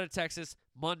hey, credit Texas.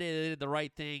 Monday they did the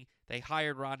right thing. They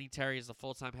hired Rodney Terry as the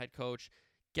full-time head coach.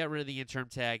 Get rid of the interim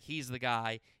tag. He's the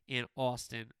guy in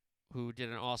Austin who did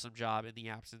an awesome job in the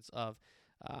absence of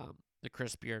the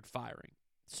Chris Beard firing.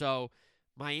 So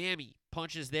Miami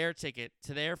punches their ticket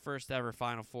to their first ever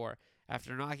Final Four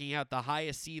after knocking out the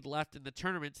highest seed left in the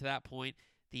tournament to that point,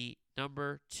 the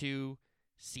number 2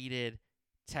 seeded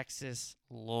Texas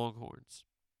Longhorns.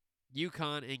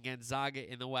 UConn and Gonzaga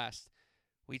in the West.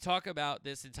 We talk about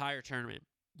this entire tournament.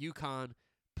 UConn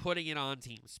putting it on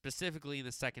teams, specifically in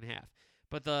the second half.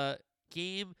 But the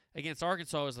game against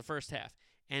Arkansas was the first half.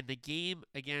 And the game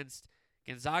against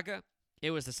Gonzaga,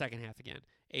 it was the second half again.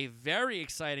 A very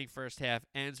exciting first half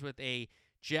ends with a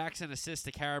Jackson assist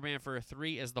to Caravan for a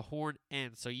 3 as the horn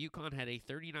ends. So UConn had a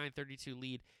 39-32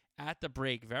 lead at the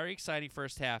break. Very exciting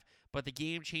first half, but the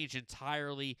game changed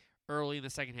entirely early in the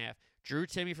second half. Drew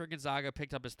Timme for Gonzaga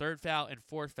picked up his 3rd foul and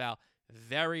 4th foul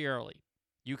very early.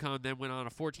 UConn then went on a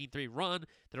 14-3 run.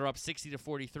 They're up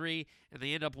 60-43, and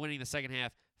they end up winning the second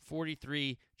half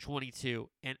 43-22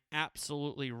 and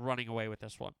absolutely running away with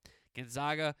this one.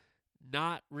 Gonzaga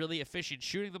not really efficient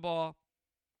shooting the ball,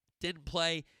 didn't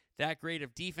play that great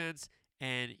of defense,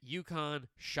 and UConn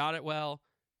shot it well,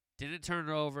 didn't turn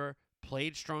it over,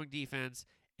 played strong defense,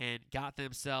 and got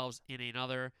themselves in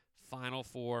another Final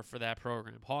Four for that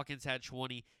program. Hawkins had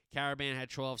 20, Caravan had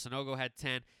 12, Sanogo had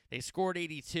 10. They scored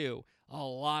 82. A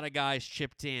lot of guys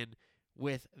chipped in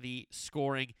with the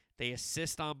scoring. They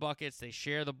assist on buckets. They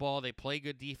share the ball. They play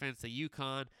good defense. The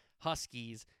UConn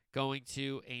Huskies going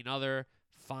to another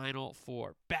Final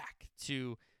Four. Back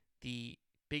to the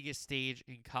biggest stage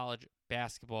in college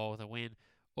basketball with a win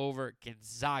over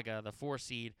Gonzaga, the 4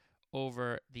 seed,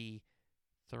 over the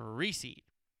 3 seed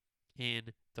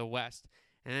in the West.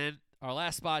 And then our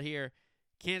last spot here,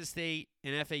 Kansas State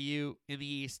and FAU in the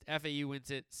East. FAU wins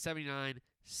it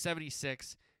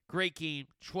 79-76. Great game.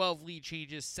 12 lead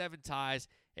changes, 7 ties.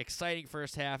 Exciting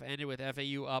first half. Ended with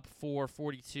FAU up 4,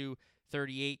 42-38.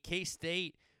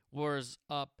 K-State was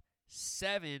up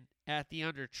 7 at the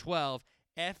under 12.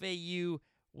 FAU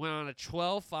went on a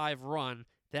 12-5 run.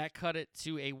 That cut it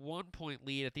to a 1-point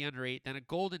lead at the under 8. Then a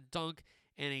golden dunk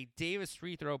and a Davis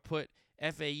free throw put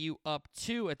FAU up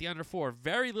 2 at the under 4.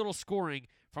 Very little scoring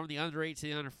from the under 8 to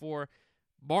the under 4.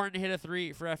 Martin hit a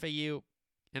 3 for FAU,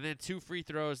 and then 2 free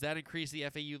throws. That increased the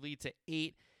FAU lead to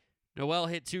 8. Noel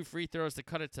hit 2 free throws to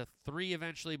cut it to 3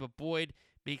 eventually, but Boyd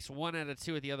makes 1 out of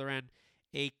 2 at the other end.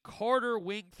 A Carter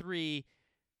wing 3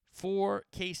 for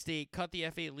K-State cut the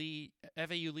FAU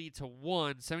lead to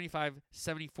 1,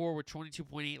 75-74 with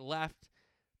 22.8 left,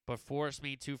 but Forrest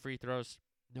made 2 free throws.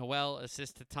 Noel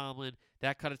assists to Tomlin.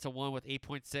 That cut it to 1 with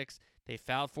 8.6. They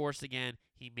fouled Forrest again.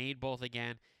 He made both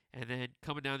again. And then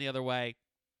coming down the other way,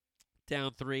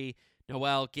 down 3,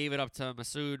 Noel gave it up to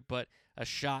Masood, but a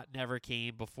shot never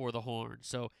came before the horn.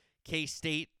 So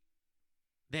K-State,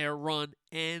 their run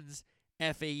ends.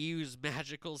 FAU's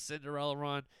magical Cinderella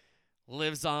run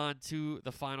lives on to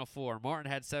the Final Four.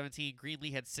 Martin had 17,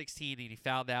 Greenlee had 16, and he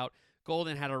fouled out.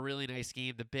 Golden had a really nice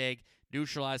game. The big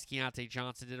neutralized Keontae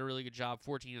Johnson, did a really good job,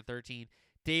 14-13.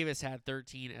 Davis had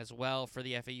 13 as well for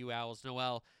the FAU Owls.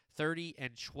 Noel,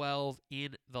 30-12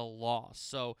 in the loss.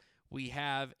 So we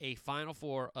have a Final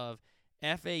Four of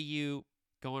FAU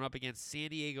going up against San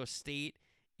Diego State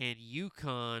and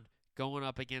UConn going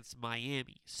up against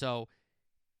Miami. So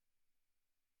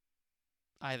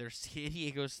either San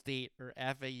Diego State or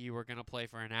FAU are going to play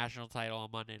for a national title on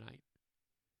Monday night.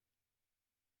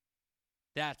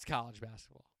 That's college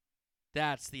basketball.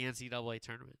 That's the NCAA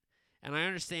tournament. And I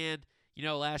understand,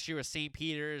 last year with St.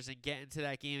 Peter's and getting to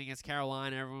that game against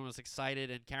Carolina, everyone was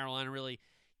excited, and Carolina really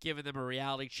giving them a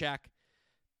reality check.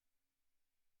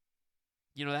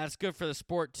 That's good for the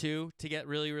sport too, to get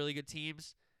really, really good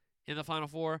teams in the Final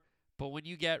Four. But when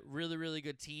you get really, really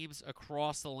good teams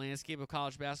across the landscape of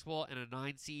college basketball, and a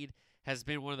 9 seed has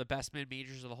been one of the best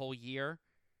mid-majors of the whole year,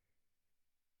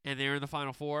 and they're in the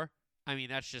Final Four, I mean,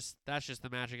 that's just the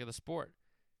magic of the sport.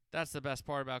 That's the best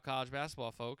part about college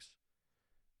basketball, folks.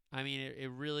 I mean, it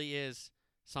really is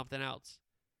something else.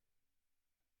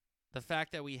 The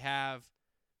fact that we have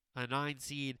a 9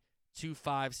 seed, 2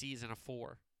 5 seeds, and a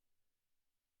 4.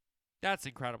 That's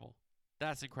incredible.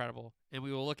 That's incredible. And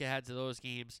we will look ahead to those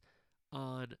games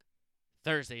on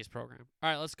Thursday's program. All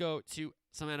right, let's go to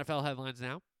some NFL headlines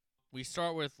now. We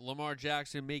start with Lamar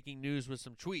Jackson making news with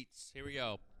some tweets. Here we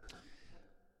go.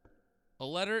 A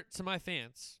letter to my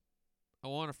fans. I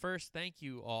want to first thank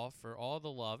you all for all the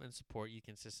love and support you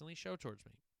consistently show towards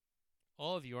me.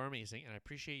 All of you are amazing, and I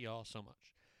appreciate you all so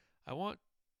much. I want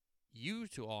you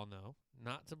to all know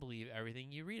not to believe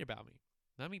everything you read about me.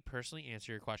 Let me personally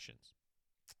answer your questions.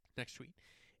 Next tweet.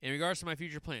 In regards to my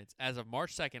future plans, as of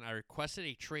March 2nd, I requested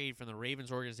a trade from the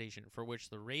Ravens organization, for which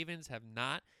the Ravens have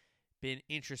not been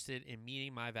interested in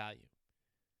meeting my value.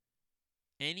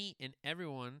 Any and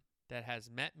everyone that has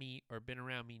met me or been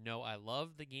around me know I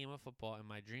love the game of football, and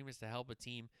my dream is to help a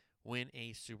team win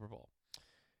a Super Bowl.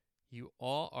 You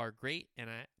all are great,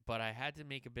 but I had to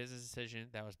make a business decision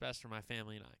that was best for my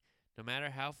family and I. No matter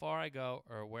how far I go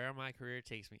or where my career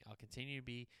takes me, I'll continue to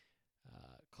be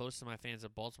close to my fans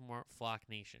of Baltimore Flock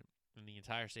Nation and the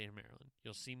entire state of Maryland.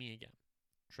 You'll see me again.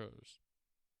 Tros.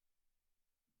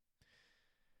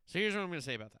 So here's what I'm going to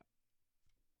say about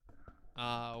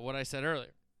that. What I said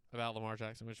earlier about Lamar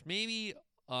Jackson, which maybe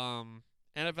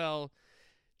NFL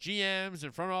GMs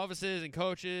and front offices and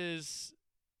coaches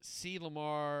see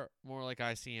Lamar more like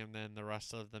I see him than the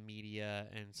rest of the media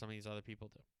and some of these other people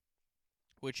do,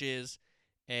 which is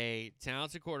a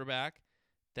talented quarterback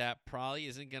that probably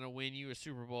isn't going to win you a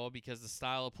Super Bowl because the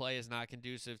style of play is not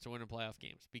conducive to winning playoff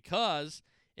games. Because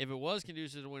if it was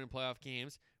conducive to winning playoff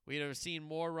games, we'd have seen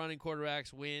more running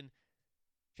quarterbacks win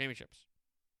championships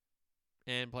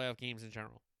and playoff games in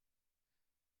general.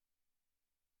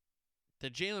 The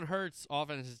Jalen Hurts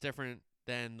offense is different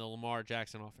than the Lamar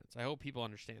Jackson offense. I hope people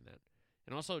understand that.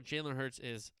 And also, Jalen Hurts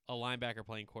is a linebacker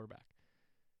playing quarterback.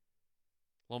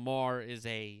 Lamar is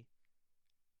a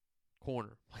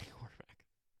corner playing quarterback.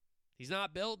 He's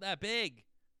not built that big.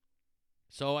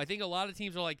 So I think a lot of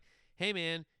teams are like, hey,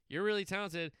 man, you're really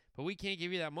talented, but we can't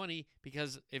give you that money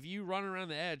because if you run around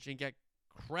the edge and get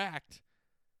cracked,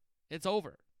 it's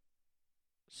over.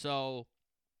 So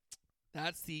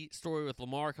that's the story with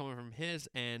Lamar coming from his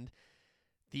end.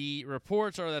 The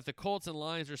reports are that the Colts and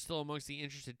Lions are still amongst the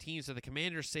interested teams, so the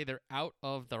Commanders say they're out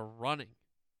of the running.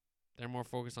 They're more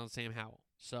focused on Sam Howell.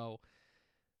 So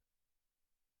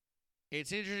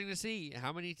it's interesting to see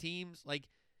how many teams,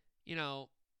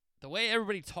 the way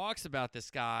everybody talks about this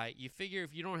guy, you figure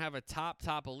if you don't have a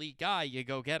top elite guy, you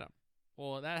go get him.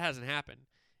 Well, that hasn't happened.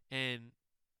 And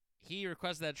he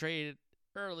requested that trade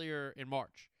earlier in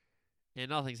March, and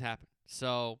nothing's happened.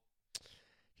 So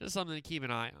just something to keep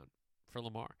an eye on for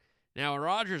Lamar. Now, Aaron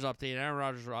Rodgers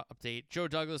update. Joe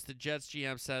Douglas, the Jets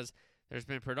GM, says there's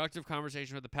been productive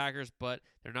conversation with the Packers, but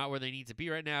they're not where they need to be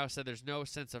right now, said there's no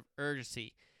sense of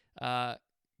urgency.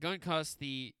 Gutekunst,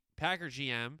 the Packer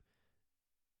GM,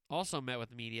 also met with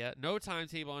the media. No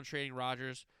timetable on trading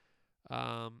Rodgers.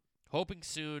 Hoping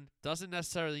soon. Doesn't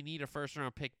necessarily need a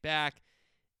first-round pick back.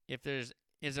 Is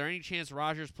there any chance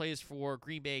Rodgers plays for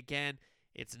Green Bay again?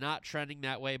 It's not trending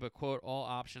that way, but, quote, all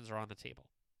options are on the table.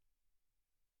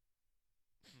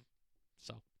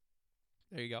 So,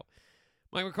 there you go.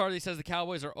 Mike McCarthy says the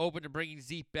Cowboys are open to bringing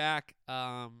Zeke back.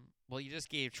 Well, you just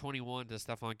gave 21 to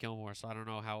Stephon Gilmore, so I don't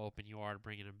know how open you are to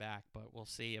bringing him back, but we'll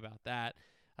see about that.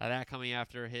 That coming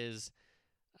after his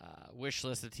wish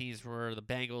list of teams were the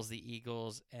Bengals, the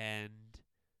Eagles, and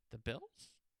the Bills.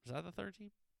 Was that the third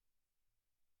team?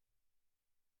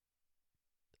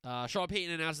 Sean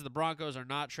Payton announces the Broncos are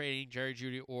not trading Jerry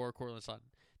Jeudy or Courtland Sutton.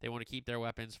 They want to keep their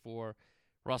weapons for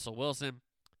Russell Wilson.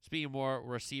 Speaking of more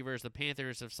receivers, the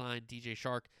Panthers have signed DJ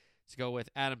Shark to go with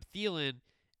Adam Thielen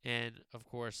and, of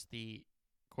course, the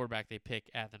quarterback they pick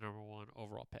at the number 1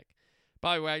 overall pick.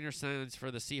 Bobby Wagner signs for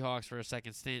the Seahawks for a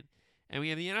second stint. And we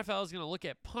have the NFL is going to look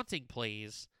at punting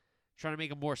plays, trying to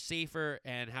make them more safer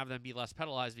and have them be less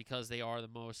penalized because they are the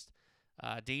most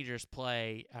dangerous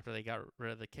play after they got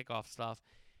rid of the kickoff stuff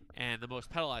and the most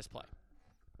penalized play,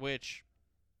 which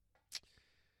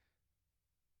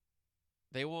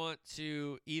they want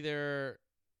to either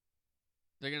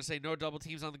they're going to say no double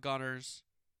teams on the gunners.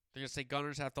 They're going to say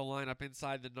gunners have to line up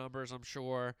inside the numbers, I'm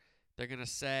sure. They're going to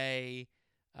say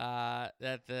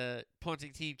that the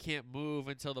punting team can't move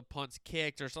until the punt's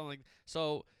kicked or something.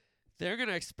 So they're going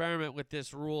to experiment with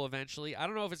this rule eventually. I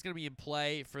don't know if it's going to be in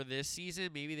play for this season.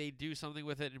 Maybe they do something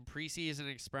with it in preseason and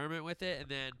experiment with it, and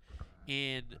then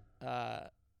in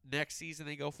next season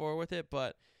they go forward with it.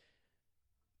 But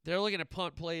they're looking at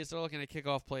punt plays. They're looking at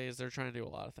kickoff plays. They're trying to do a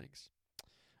lot of things.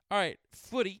 All right,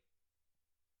 footy.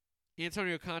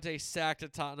 Antonio Conte sacked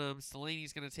at Tottenham.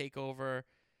 Delaney's going to take over.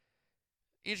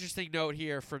 Interesting note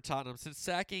here for Tottenham. Since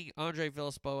sacking Andre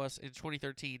Villas-Boas in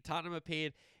 2013, Tottenham have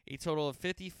paid a total of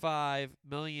 £55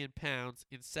 million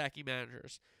in sacking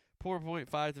managers.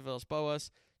 4.5 to Villas-Boas,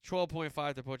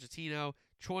 12.5 to Pochettino,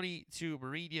 20 to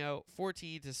Mourinho,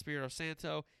 14 to Spirito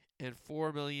Santo, and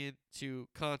 $4 million to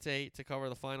Conte to cover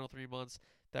the final 3 months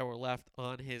that were left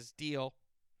on his deal.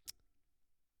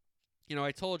 You know,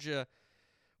 I told you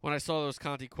when I saw those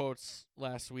Conte quotes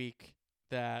last week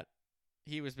that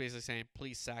he was basically saying,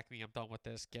 please sack me. I'm done with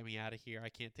this. Get me out of here. I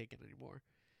can't take it anymore.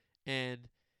 And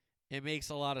it makes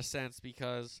a lot of sense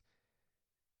because,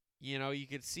 you know, you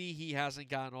could see he hasn't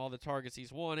gotten all the targets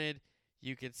he's wanted.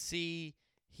 You could see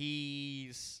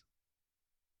he's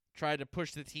tried to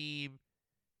push the team,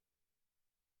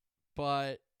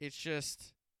 but it's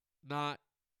just not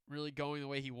really going the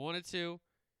way he wanted to.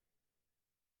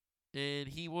 And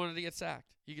he wanted to get sacked.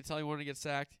 You could tell he wanted to get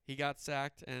sacked. He got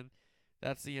sacked, and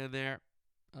that's the end there.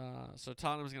 So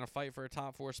Tottenham's going to fight for a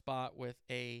top 4 spot with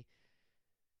a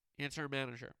interim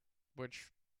manager, which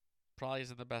probably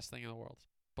isn't the best thing in the world.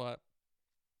 But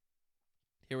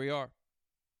here we are.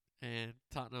 And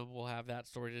Tottenham will have that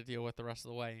story to deal with the rest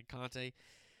of the way. And Conte,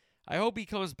 I hope he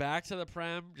comes back to the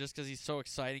Prem just because he's so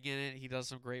exciting in it. He does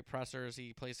some great pressers.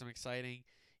 He plays some exciting,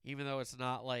 even though it's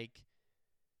not like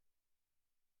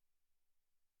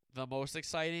the most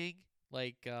exciting,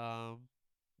 like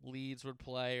Leeds would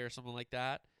play or something like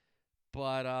that.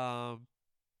 But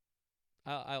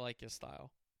I like his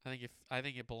style. I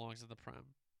think it belongs in the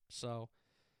Prem. So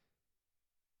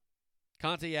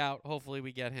Conte out. Hopefully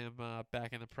we get him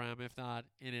back in the Prem, if not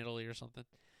in Italy or something.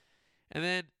 And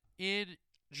then in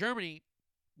Germany,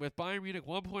 with Bayern Munich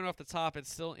 1 point off the top and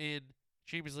still in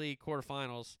Champions League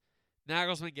quarterfinals,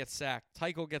 Nagelsmann gets sacked.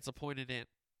 Tuchel gets appointed in.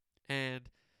 And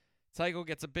Tuchel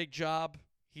gets a big job.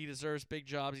 He deserves big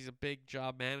jobs. He's a big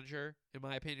job manager. In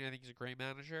my opinion, I think he's a great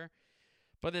manager.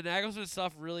 But the Nagelsmann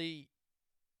stuff really,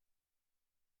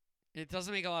 it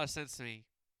doesn't make a lot of sense to me.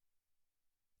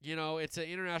 You know, it's an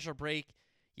international break.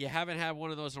 You haven't had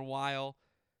one of those in a while.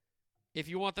 If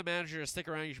you want the manager to stick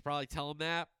around, you should probably tell him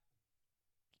that.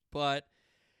 But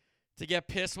to get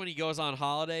pissed when he goes on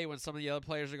holiday, when some of the other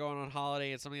players are going on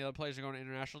holiday and some of the other players are going to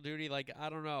international duty, like, I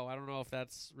don't know. I don't know if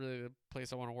that's really the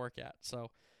place I want to work at. So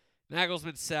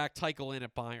Nagelsmann sacked, Tuchel in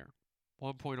at Bayern.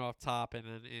 1 point off top and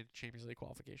then in Champions League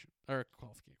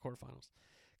quarterfinals.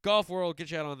 Golf World,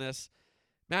 get you out on this.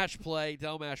 Match play,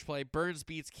 Dell match play. Burns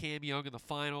beats Cam Young in the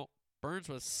final. Burns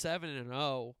was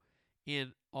 7-0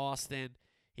 in Austin.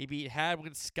 He beat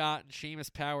Hadwin Scott and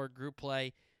Seamus Power group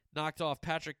play. Knocked off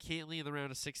Patrick Cantley in the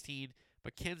round of 16.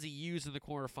 Mackenzie Hughes in the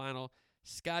quarterfinal.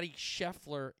 Scotty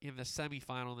Scheffler in the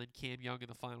semifinal. And then Cam Young in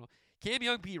the final. Cam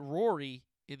Young beat Rory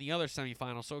in the other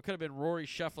semifinal. So it could have been Rory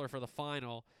Scheffler for the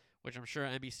final, which I'm sure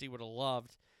NBC would have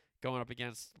loved going up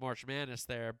against March Madness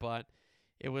there. But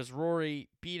it was Rory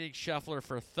beating Scheffler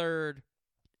for third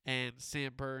and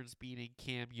Sam Burns beating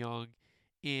Cam Young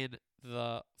in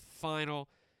the final.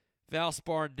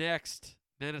 Valspar next.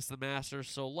 Then it's the Masters.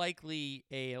 So likely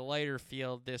a lighter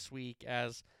field this week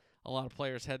as a lot of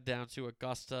players head down to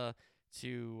Augusta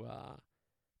to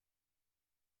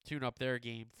tune up their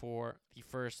game for the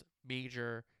first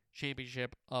major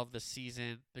championship of the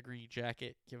season. The green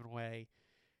jacket given away.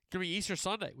 It's going to be Easter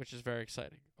Sunday, which is very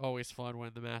exciting. Always fun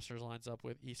when the Masters lines up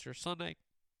with Easter Sunday.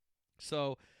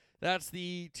 So that's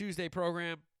the Tuesday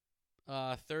program.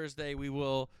 Thursday we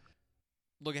will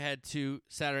look ahead to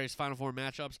Saturday's Final Four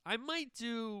matchups. I might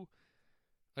do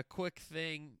a quick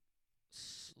thing,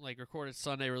 like record it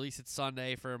Sunday, release it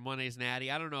Sunday for Monday's Natty.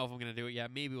 I don't know if I'm going to do it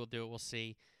yet. Maybe we'll do it. We'll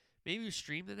see. Maybe we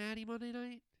stream the Natty Monday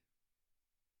night?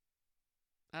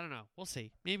 I don't know. We'll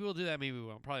see. Maybe we'll do that. Maybe we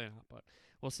won't. Probably not, but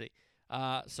we'll see.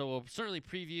 So we'll certainly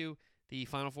preview the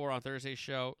Final Four on Thursday's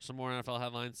show. Some more NFL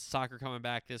headlines. Soccer coming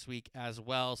back this week as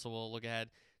well. So we'll look ahead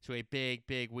to a big,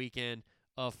 big weekend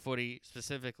of footy,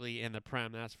 specifically in the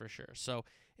Prem, that's for sure. So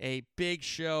a big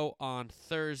show on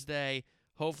Thursday.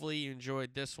 Hopefully you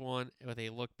enjoyed this one with a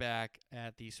look back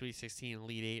at the Sweet 16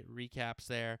 Elite 8 recaps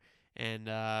there. And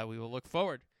we will look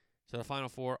forward to the Final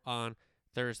Four on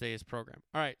Thursday's program.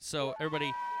 All right, so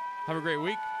everybody have a great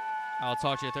week. I'll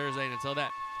talk to you Thursday, and until then,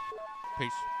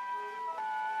 peace.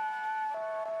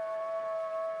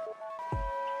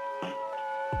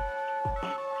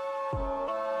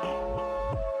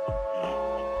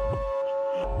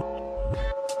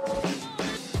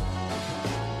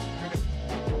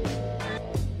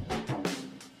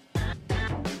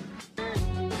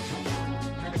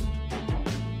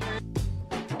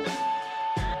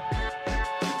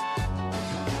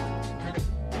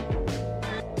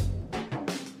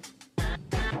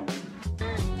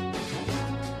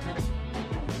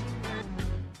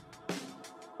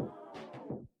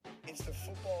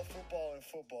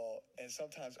 football, and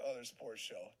sometimes other sports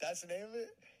show. That's the name of it.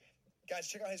 Guys,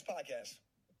 check out his podcast.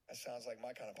 That sounds like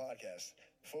my kind of podcast.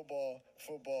 Football,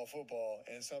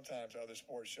 and sometimes other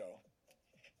sports show.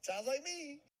 Sounds like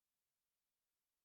me.